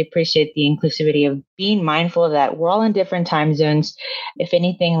 I really appreciate the inclusivity of being mindful of that. We're all in different time zones. If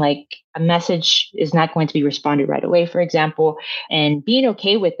anything, like a message is not going to be responded right away, for example, and being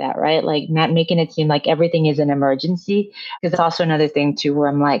okay with that, right? Like not making it seem like everything is an emergency. Because it's also another thing too, where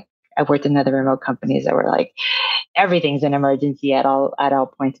I'm like, I've worked in other remote companies that were like, everything's an emergency at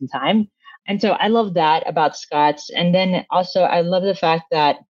all points in time. And so I love that about Scott's. And then also I love the fact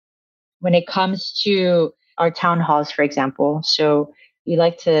that when it comes to our town halls, for example. So we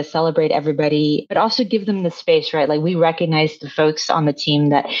like to celebrate everybody, but also give them the space, right? Like we recognize the folks on the team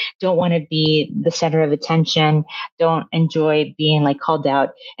that don't want to be the center of attention, don't enjoy being like called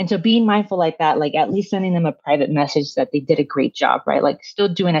out. And so being mindful like that, like at least sending them a private message that they did a great job, right? Like still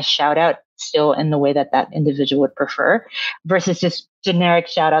doing a shout out still in the way that that individual would prefer versus just generic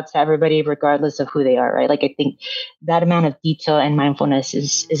shout outs to everybody, regardless of who they are, right? Like I think that amount of detail and mindfulness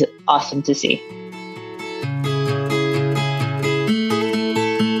is awesome to see.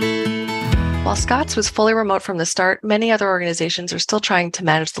 While Scott's was fully remote from the start, many other organizations are still trying to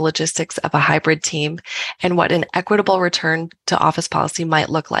manage the logistics of a hybrid team and what an equitable return to office policy might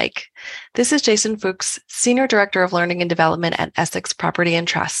look like. This is Jason Fuchs, Senior Director of Learning and Development at Essex Property and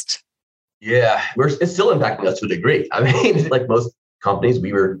Trust. Yeah, it's still impacting us to a degree. I mean, like most companies,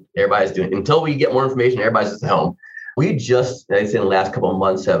 everybody's doing, until we get more information, everybody's just at home. We just, I'd say in the last couple of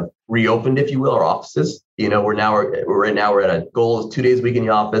months, have reopened, if you will, our offices. You know, we're at a goal is 2 days a week in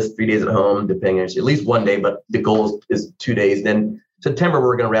the office, 3 days at home, depending on at least 1 day, but the goal is 2 days. Then September,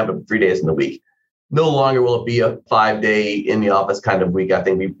 we're going to ramp up 3 days in the week. No longer will it be a 5-day in the office kind of week. I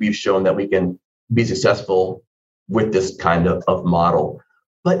think we've shown that we can be successful with this kind of model.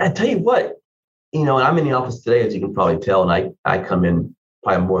 But I tell you what, you know, I'm in the office today, as you can probably tell, and I come in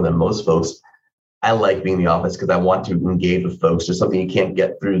probably more than most folks. I like being in the office because I want to engage with folks. There's something you can't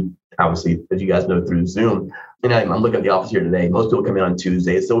get through, obviously, as you guys know, through Zoom. And I'm looking at the office here today. Most people come in on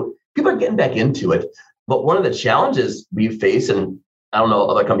Tuesdays. So people are getting back into it. But one of the challenges we face, and I don't know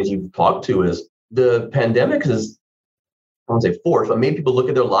other companies you've talked to, is the pandemic has, I won't say forced, but made people look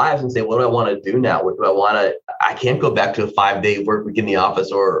at their lives and say, what do I want to do now? What do I want to, I can't go back to a 5-day work week in the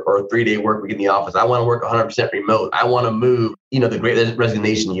office or a 3-day work week in the office. I want to work 100% remote. I want to move, you know, the great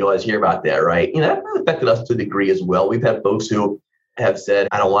resignation, you always hear about that, right? You know, that affected us to a degree as well. We've had folks who have said,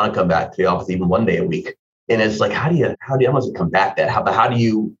 I don't want to come back to the office even 1 day a week. And it's like, how do you come back that? How do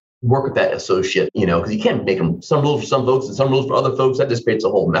you work with that associate, you know, because you can't make them some rules for some folks and some rules for other folks. That just creates a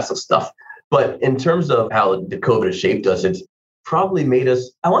whole mess of stuff. But in terms of how the COVID has shaped us, it's probably made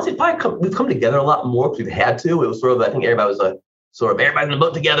us, I want to say we've come together a lot more because we've had to. It was sort of, I think everybody was everybody's in the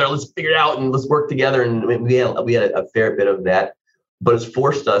boat together. Let's figure it out and let's work together. And we had a fair bit of that, but it's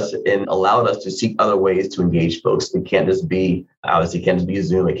forced us and allowed us to seek other ways to engage folks. It can't just be, obviously, it can't just be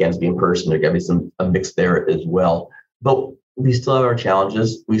Zoom. It can't just be in person. There got to be a mix there as well. But we still have our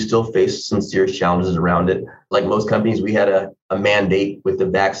challenges. We still face some serious challenges around it. Like most companies, we had a mandate with the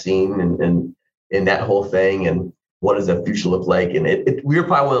vaccine and that whole thing. And what does the future look like? And we were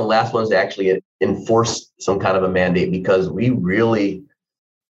probably one of the last ones to actually enforce some kind of a mandate because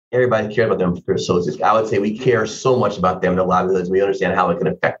everybody cared about them for associates. I would say we care so much about them in their livelihoods. We understand how it can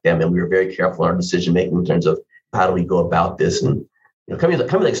affect them. And we were very careful in our decision making in terms of how do we go about this. And you know, companies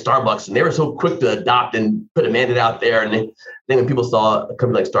like Starbucks, and they were so quick to adopt and put a mandate out there. And then when people saw a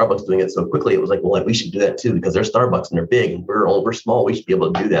company like Starbucks doing it so quickly, it was like, well, like, we should do that too because they're Starbucks and they're big and we're small. We should be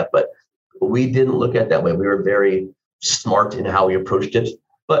able to do that. But we didn't look at it that way. We were very smart in how we approached it.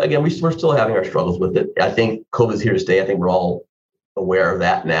 But again, we're still having our struggles with it. I think COVID's here to stay. I think we're all aware of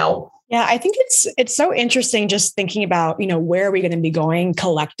that now. Yeah, I think it's so interesting just thinking about, you know, where are we going to be going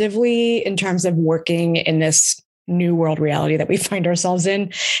collectively in terms of working in this new world reality that we find ourselves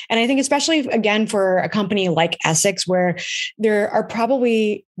in. And I think especially, again, for a company like Essex, where there are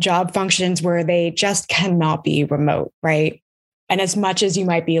probably job functions where they just cannot be remote, right? And as much as you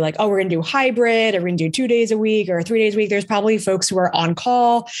might be like, oh, we're going to do hybrid or we're going to do 2 days a week or 3 days a week, there's probably folks who are on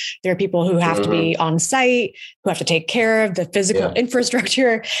call. There are people who have to be on site, who have to take care of the physical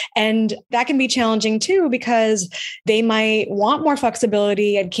infrastructure. And that can be challenging too, because they might want more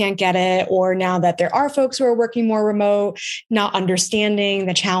flexibility and can't get it. Or now that there are folks who are working more remote, not understanding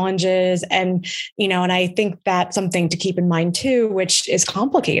the challenges. And, you know, and I think that's something to keep in mind too, which is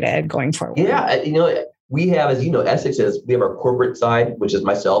complicated going forward. Yeah. You know, we have, as you know, Essex we have our corporate side, which is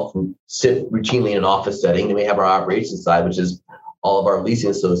myself, who sit routinely in an office setting. And we have our operations side, which is all of our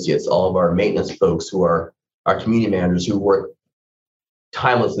leasing associates, all of our maintenance folks who are our community managers who work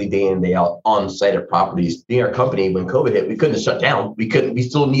timelessly day in and day out on site at properties. Being our company, when COVID hit, we couldn't shut down. We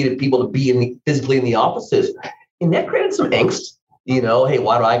still needed people to be physically in the offices. And that created some angst. You know, hey,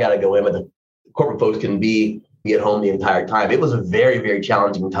 why do I got to go in? But the corporate folks can be at home the entire time. It was a very, very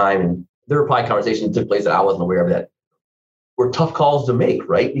challenging time. And there were probably conversations that took place that I wasn't aware of that were tough calls to make,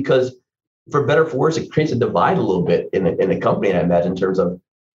 right? Because for better or for worse, it creates a divide a little bit in the company, I imagine, in terms of,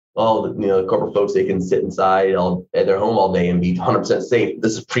 the corporate folks, they can sit inside at their home all day and be 100% safe.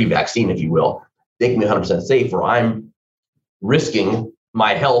 This is pre-vaccine, if you will. They can be 100% safe, where I'm risking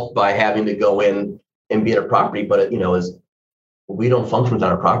my health by having to go in and be at a property. But, as we don't function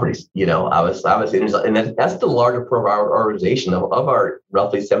without our properties. I was and that's the larger part of our organization. Of our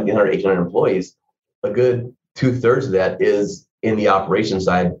roughly 1,700, 1,800 employees, a good 2/3 of that is in the operations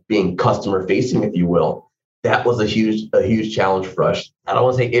side, being customer facing, if you will. That was a huge challenge for us. I don't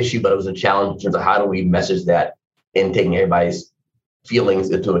want to say issue, but it was a challenge in terms of how do we message that and taking everybody's feelings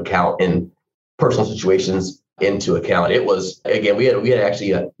into account and personal situations into account. It was, again, we had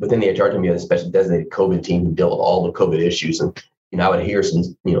actually within the HR team, we had a special designated COVID team who dealt with all the COVID issues. And, I would hear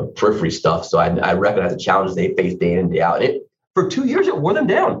some, periphery stuff. So I recognize the challenges they face day in and day out. And for 2 years, it wore them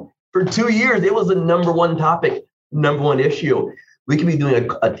down. For 2 years, it was the number one topic, number one issue. We could be doing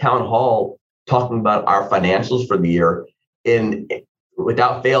a town hall talking about our financials for the year. And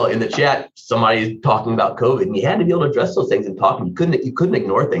without fail, in the chat, somebody's talking about COVID, and you had to be able to address those things and talk. You couldn't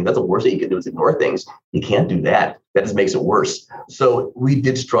ignore things. That's the worst thing you can do is ignore things. You can't do that. That just makes it worse. So we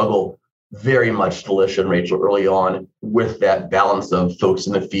did struggle very much, Felicia and Rachel, early on with that balance of folks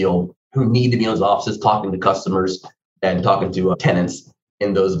in the field who need to be in those offices talking to customers and talking to tenants,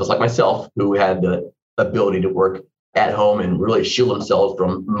 and those of us like myself who had the ability to work at home and really shield themselves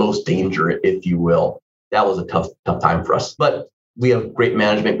from most danger, if you will. That was a tough time for us. But we have great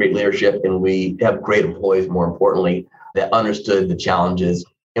management, great leadership, and we have great employees, more importantly, that understood the challenges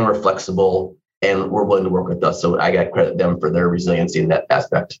and were flexible and were willing to work with us. So I got to credit them for their resiliency in that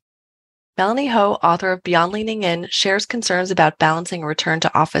aspect. Melanie Ho, author of Beyond Leaning In, shares concerns about balancing return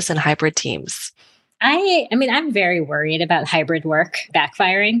to office and hybrid teams. I'm very worried about hybrid work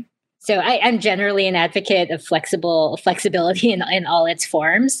backfiring. So I'm generally an advocate of flexibility in all its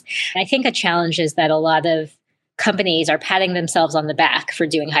forms. I think a challenge is that a lot of companies are patting themselves on the back for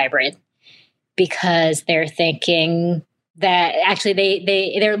doing hybrid because they're thinking that actually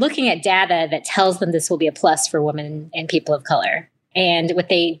they're looking at data that tells them this will be a plus for women and people of color. And what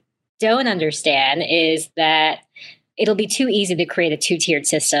they don't understand is that it'll be too easy to create a two-tiered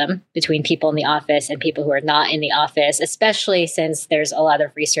system between people in the office and people who are not in the office, especially since there's a lot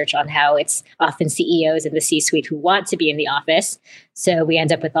of research on how it's often CEOs in the C-suite who want to be in the office. So we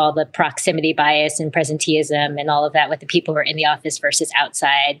end up with all the proximity bias and presenteeism and all of that with the people who are in the office versus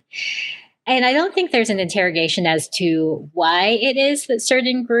outside. And I don't think there's an interrogation as to why it is that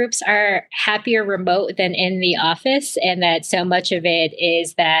certain groups are happier remote than in the office, and that so much of it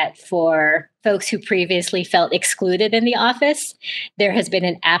is that for folks who previously felt excluded in the office, there has been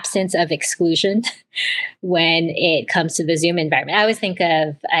an absence of exclusion when it comes to the Zoom environment. I always think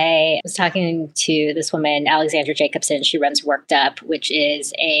of, I was talking to this woman, Alexandra Jacobson. She runs Worked Up, which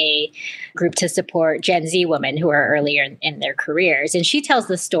is a group to support Gen Z women who are earlier in their careers. And she tells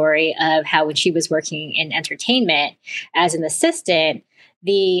the story of how when she was working in entertainment as an assistant,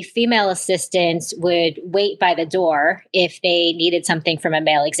 the female assistants would wait by the door if they needed something from a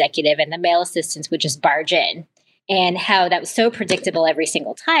male executive, and the male assistants would just barge in, and how that was so predictable every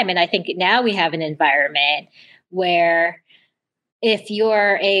single time. And I think now we have an environment where if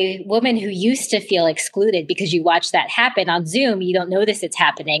you're a woman who used to feel excluded because you watch that happen on Zoom, you don't notice it's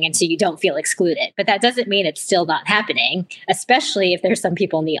happening, and so you don't feel excluded. But that doesn't mean it's still not happening, especially if there's some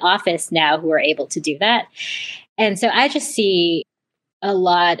people in the office now who are able to do that. And so I just see a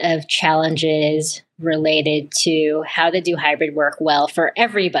lot of challenges related to how to do hybrid work well for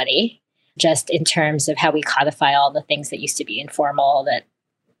everybody, just in terms of how we codify all the things that used to be informal. That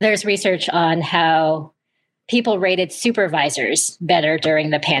there's research on how people rated supervisors better during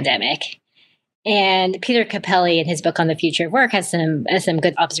the pandemic. And Peter Capelli, in his book on the future of work, has some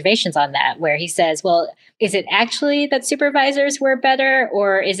good observations on that, where he says, well, is it actually that supervisors were better,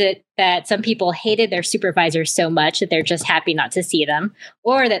 or is it that some people hated their supervisors so much that they're just happy not to see them,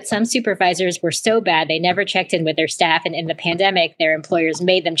 or that some supervisors were so bad they never checked in with their staff, and in the pandemic, their employers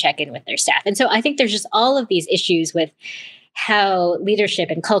made them check in with their staff? And so I think there's just all of these issues with how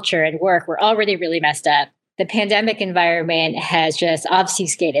leadership and culture and work were already really messed up. The pandemic environment has just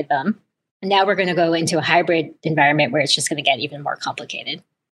obfuscated them. Now we're going to go into a hybrid environment where it's just going to get even more complicated.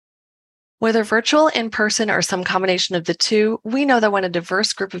 Whether virtual, in person, or some combination of the two, we know that when a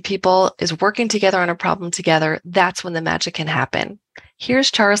diverse group of people is working together on a problem together, that's when the magic can happen.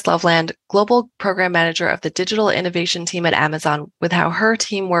 Here's Charis Loveland, Global Program Manager of the Digital Innovation Team at Amazon, with how her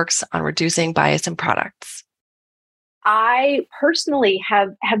team works on reducing bias in products. I personally have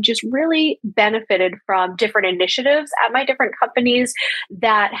just really benefited from different initiatives at my different companies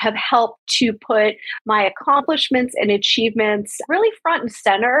that have helped to put my accomplishments and achievements really front and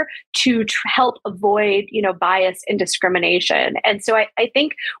center to help avoid, bias and discrimination. And so I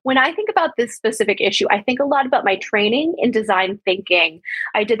think when I think about this specific issue, I think a lot about my training in design thinking.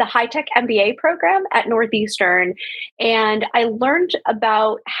 I did the high-tech MBA program at Northeastern, and I learned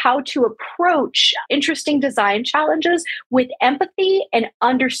about how to approach interesting design challenges challenges with empathy and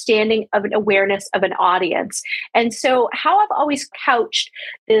understanding of an awareness of an audience. And so how I've always couched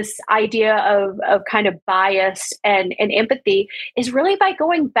this idea of kind of bias and empathy is really by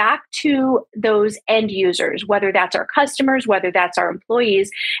going back to those end users, whether that's our customers, whether that's our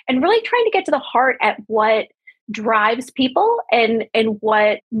employees, and really trying to get to the heart at what drives people and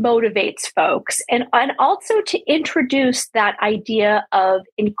what motivates folks, and also to introduce that idea of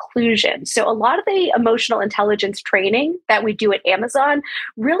inclusion. So a lot of the emotional intelligence training that we do at Amazon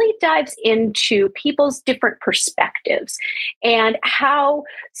really dives into people's different perspectives and how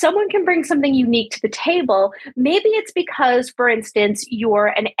someone can bring something unique to the table. Maybe it's because, for instance, you're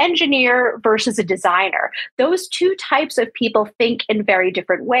an engineer versus a designer. Those two types of people think in very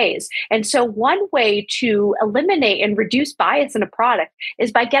different ways. And so one way to eliminate and reduce bias in a product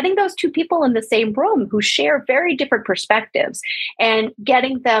is by getting those two people in the same room who share very different perspectives and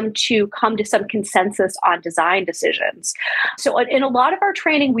getting them to come to some consensus on design decisions. So in a lot of our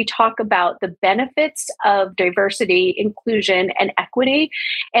training, we talk about the benefits of diversity, inclusion, and equity,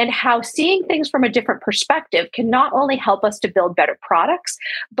 and how seeing things from a different perspective can not only help us to build better products,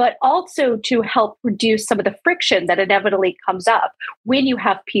 but also to help reduce some of the friction that inevitably comes up when you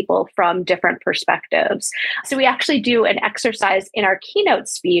have people from different perspectives. So we actually do an exercise in our keynote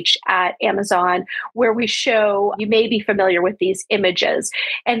speech at Amazon where we show, you may be familiar with these images,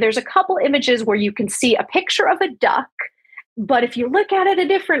 and there's a couple images where you can see a picture of a duck. But if you look at it a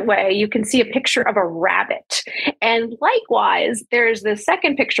different way, you can see a picture of a rabbit. And likewise, there's the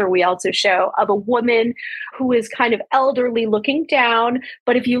second picture we also show of a woman who is kind of elderly looking down.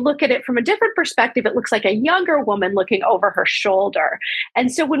 But if you look at it from a different perspective, it looks like a younger woman looking over her shoulder. And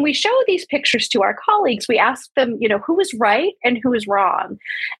so when we show these pictures to our colleagues, we ask them, who is right and who is wrong?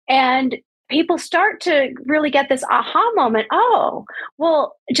 And people start to really get this aha moment. Oh,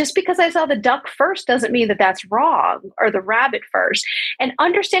 well, just because I saw the duck first doesn't mean that that's wrong, or the rabbit first. And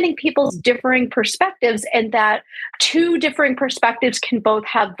understanding people's differing perspectives and that two differing perspectives can both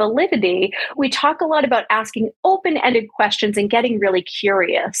have validity. We talk a lot about asking open-ended questions and getting really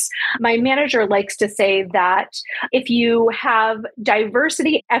curious. My manager likes to say that if you have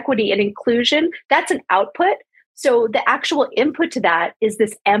diversity, equity, and inclusion, that's an output. So the actual input to that is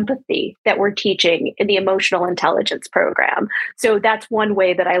this empathy that we're teaching in the emotional intelligence program. So that's one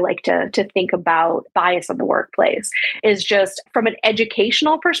way that I like to think about bias in the workplace, is just from an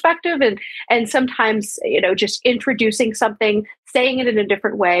educational perspective and sometimes, just introducing something, saying it in a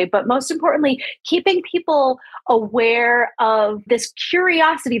different way, but most importantly, keeping people aware of this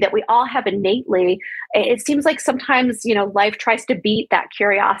curiosity that we all have innately. It seems like sometimes, life tries to beat that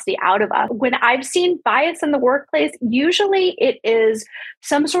curiosity out of us. When I've seen bias in the workplace, usually it is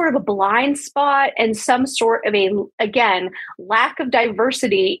some sort of a blind spot and some sort of again, lack of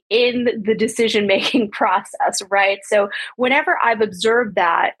diversity in the decision-making process, right? So whenever I've observed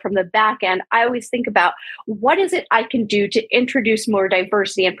that from the back end, I always think about what is it I can do to introduce more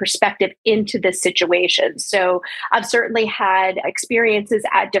diversity and perspective into this situation. So I've certainly had experiences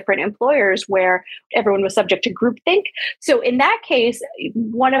at different employers where everyone was subject to groupthink. So in that case,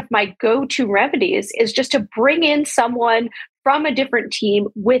 one of my go-to remedies is just to bring in someone from a different team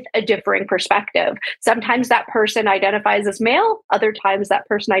with a differing perspective. Sometimes that person identifies as male, other times that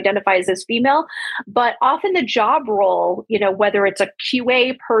person identifies as female, but often the job role, whether it's a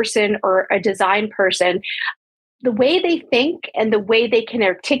QA person or a design person, the way they think and the way they can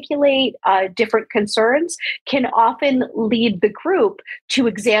articulate different concerns can often lead the group to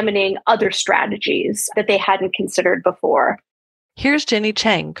examining other strategies that they hadn't considered before. Here's Jenny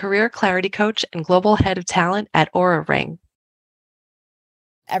Chang, Career Clarity Coach and Global Head of Talent at Aura Ring.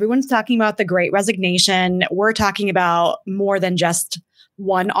 Everyone's talking about the Great Resignation. We're talking about more than just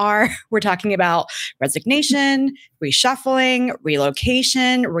one R. We're talking about resignation, reshuffling,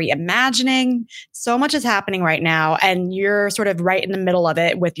 relocation, reimagining. So much is happening right now, and you're sort of right in the middle of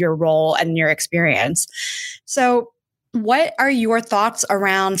it with your role and your experience. So what are your thoughts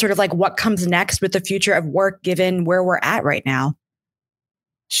around sort of like what comes next with the future of work, given where we're at right now?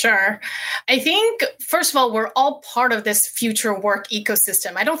 Sure. I think, first of all, we're all part of this future work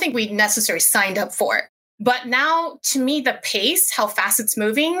ecosystem. I don't think we necessarily signed up for it. But now, to me, the pace, how fast it's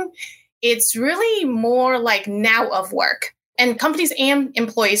moving, it's really more like now of work. And companies and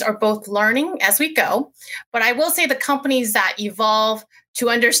employees are both learning as we go. But I will say the companies that evolve to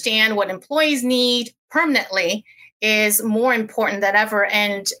understand what employees need permanently is more important than ever.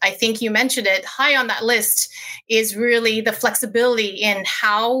 And I think you mentioned it, high on that list is really the flexibility in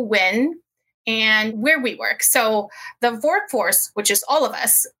how, when, and where we work. So the workforce, which is all of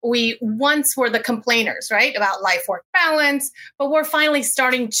us, we once were the complainers, right, about life-work balance, but we're finally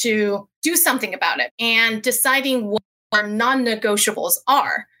starting to do something about it and deciding what our non-negotiables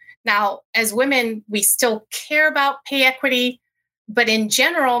are. Now, as women, we still care about pay equity, but in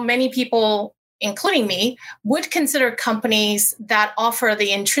general, many people, including me, would consider companies that offer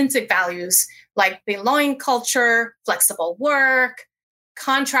the intrinsic values like belonging culture, flexible work,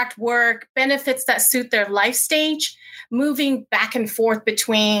 contract work, benefits that suit their life stage, moving back and forth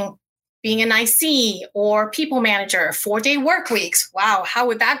between being an IC or people manager, 4-day work weeks. Wow, how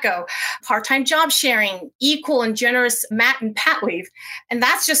would that go? Part-time job sharing, equal and generous mat and pat leave. And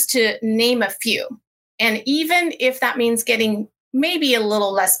that's just to name a few. And even if that means getting maybe a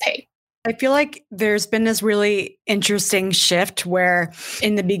little less pay. I feel like there's been this really interesting shift where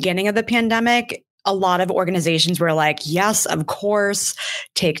in the beginning of the pandemic, a lot of organizations were like, yes, of course,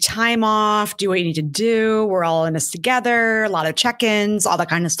 take time off, do what you need to do. We're all in this together, a lot of check-ins, all that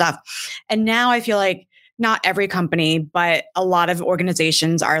kind of stuff. And now I feel like not every company, but a lot of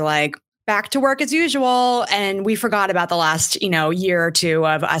organizations are like, back to work as usual. And we forgot about the last, year or two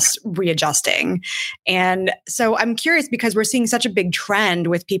of us readjusting. And so I'm curious because we're seeing such a big trend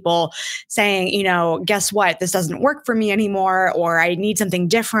with people saying, guess what? This doesn't work for me anymore, or I need something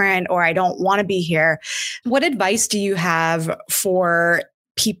different, or I don't want to be here. What advice do you have for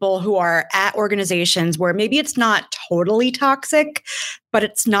people who are at organizations where maybe it's not totally toxic, but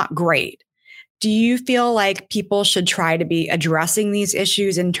it's not great? Do you feel like people should try to be addressing these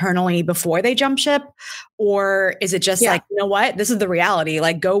issues internally before they jump ship? Or is it just like, you know what, this is the reality,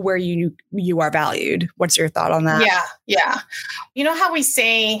 like go where you are valued? What's your thought on that? Yeah. You know how we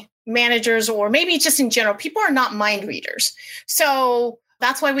say managers, or maybe just in general, people are not mind readers. So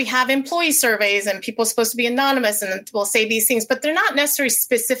that's why we have employee surveys and people are supposed to be anonymous and will say these things, but they're not necessarily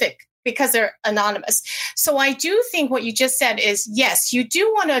specific because they're anonymous. So I do think what you just said is, yes, you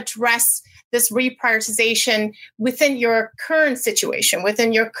do want to address this reprioritization within your current situation,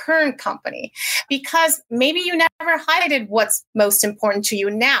 within your current company, because maybe you never highlighted what's most important to you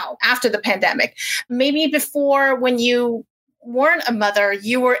now after the pandemic. Maybe before, when you weren't a mother,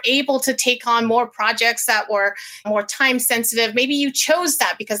 you were able to take on more projects that were more time sensitive. Maybe you chose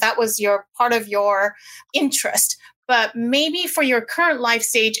that because that was your part of your interest. But maybe for your current life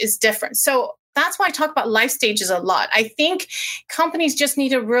stage is different. So that's why I talk about life stages a lot. I think companies just need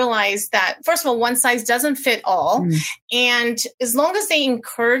to realize that, first of all, one size doesn't fit all. And as long as they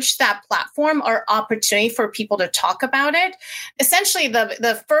encourage that platform or opportunity for people to talk about it, essentially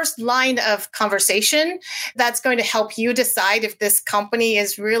the first line of conversation that's going to help you decide if this company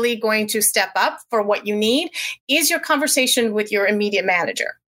is really going to step up for what you need is your conversation with your immediate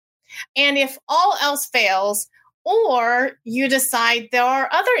manager. And if all else fails, or you decide there are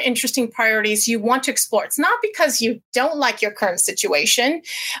other interesting priorities you want to explore. It's not because you don't like your current situation.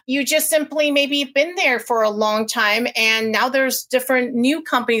 You just simply maybe been there for a long time and now there's different new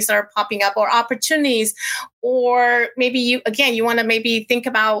companies that are popping up or opportunities. Or maybe you want to maybe think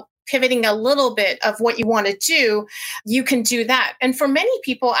about pivoting a little bit of what you want to do. You can do that. And for many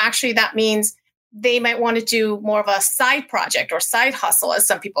people, actually, that means they might want to do more of a side project or side hustle, as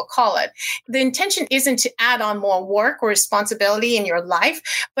some people call it. The intention isn't to add on more work or responsibility in your life,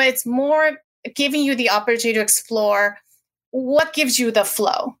 but it's more giving you the opportunity to explore what gives you the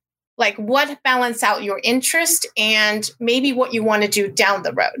flow, like what balance out your interest and maybe what you want to do down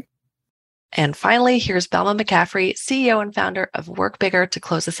the road. And finally, here's Velma McCaffrey, CEO and founder of Work Bigger, to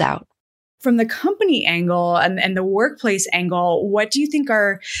close us out. From the company angle and the workplace angle, what do you think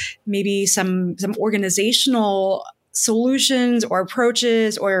are maybe some organizational solutions or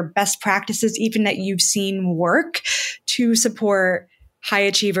approaches or best practices even that you've seen work to support high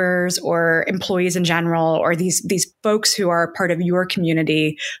achievers or employees in general, or these folks who are part of your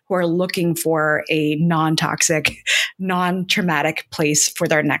community who are looking for a non-toxic, non-traumatic place for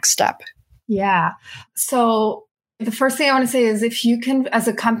their next step? Yeah. So the first thing I want to say is if you can, as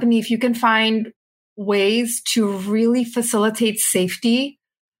a company, if you can find ways to really facilitate safety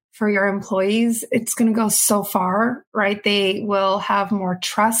for your employees, it's going to go so far, right? They will have more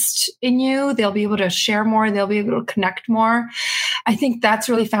trust in you. They'll be able to share more. They'll be able to connect more. I think that's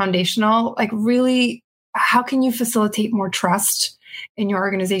really foundational. Like really, how can you facilitate more trust in your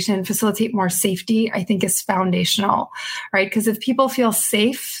organization and facilitate more safety, I think is foundational, right? Because if people feel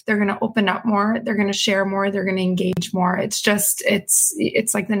safe, they're going to open up more, they're going to share more, they're going to engage more. It's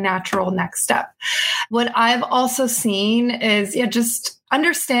like the natural next step. What I've also seen is just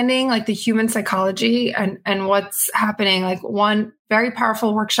understanding like the human psychology and what's happening. Like one very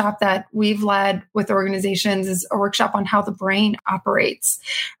powerful workshop that we've led with organizations is a workshop on how the brain operates,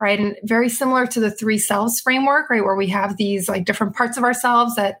 right? And very similar to the 3 selves framework, right? Where we have these like different parts of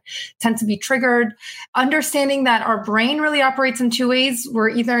ourselves that tend to be triggered. Understanding that our brain really operates in 2 ways. We're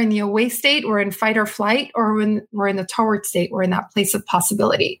either in the away state, we're in fight or flight, or when we're in the toward state, we're in that place of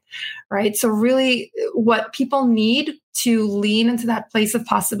possibility, right? So really what people need to lean into that place of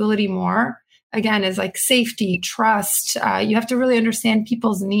possibility more, again, is like safety, trust. You have to really understand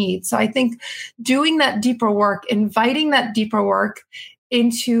people's needs. So I think doing that deeper work, inviting that deeper work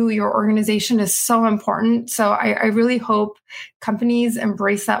into your organization is so important. So I really hope companies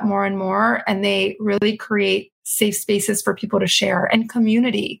embrace that more and more, and they really create safe spaces for people to share. And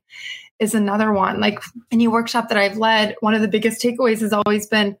community is another one. Like any workshop that I've led, one of the biggest takeaways has always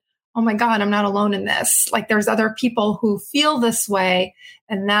been, oh my God, I'm not alone in this. Like there's other people who feel this way,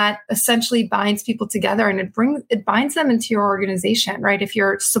 and that essentially binds people together, and it binds them into your organization, right? If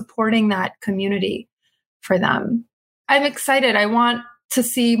you're supporting that community for them. I'm excited. I want to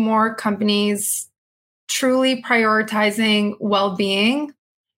see more companies truly prioritizing well-being,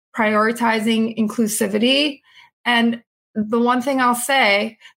 prioritizing inclusivity. And the one thing I'll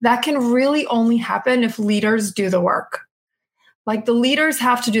say, that can really only happen if leaders do the work. Like the leaders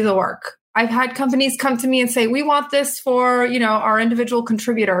have to do the work. I've had companies come to me and say, we want this for, our individual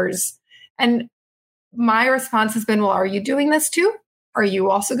contributors. And my response has been, well, are you doing this too? Are you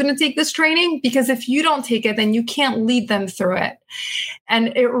also going to take this training? Because if you don't take it, then you can't lead them through it.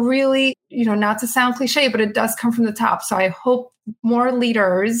 And it really, not to sound cliche, but it does come from the top. So I hope more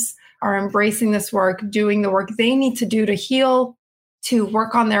leaders are embracing this work, doing the work they need to do to heal, to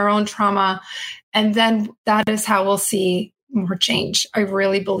work on their own trauma. And then that is how we'll see more change. I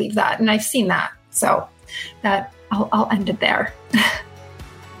really believe that. And I've seen that. So that I'll end it there.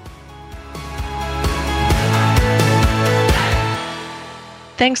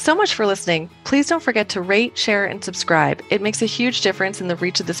 Thanks so much for listening. Please don't forget to rate, share, and subscribe. It makes a huge difference in the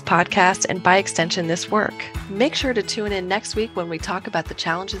reach of this podcast and by extension, this work. Make sure to tune in next week when we talk about the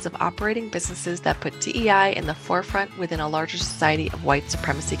challenges of operating businesses that put DEI in the forefront within a larger society of white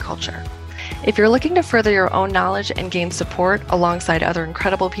supremacy culture. If you're looking to further your own knowledge and gain support alongside other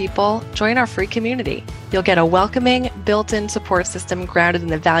incredible people, join our free community. You'll get a welcoming, built-in support system grounded in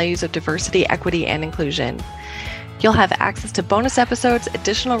the values of diversity, equity, and inclusion. You'll have access to bonus episodes,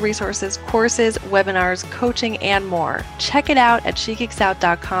 additional resources, courses, webinars, coaching, and more. Check it out at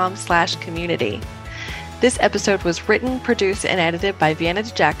shegeeksout.com/community. This episode was written, produced, and edited by Vienna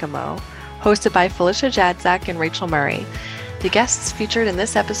DiGiacomo, hosted by Felicia Jadzak and Rachel Murray. The guests featured in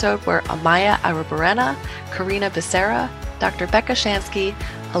this episode were Amaya Arabarena, Karina Becerra, Dr. Becca Shansky,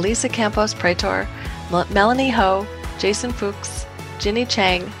 Elisa Campos Praetor, Melanie Ho, Jason Fuchs, Ginny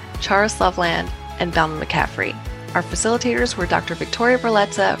Chang, Charis Loveland, and Belma McCaffrey. Our facilitators were Dr. Victoria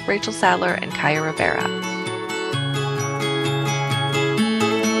Berletza, Rachel Sadler, and Kaya Rivera.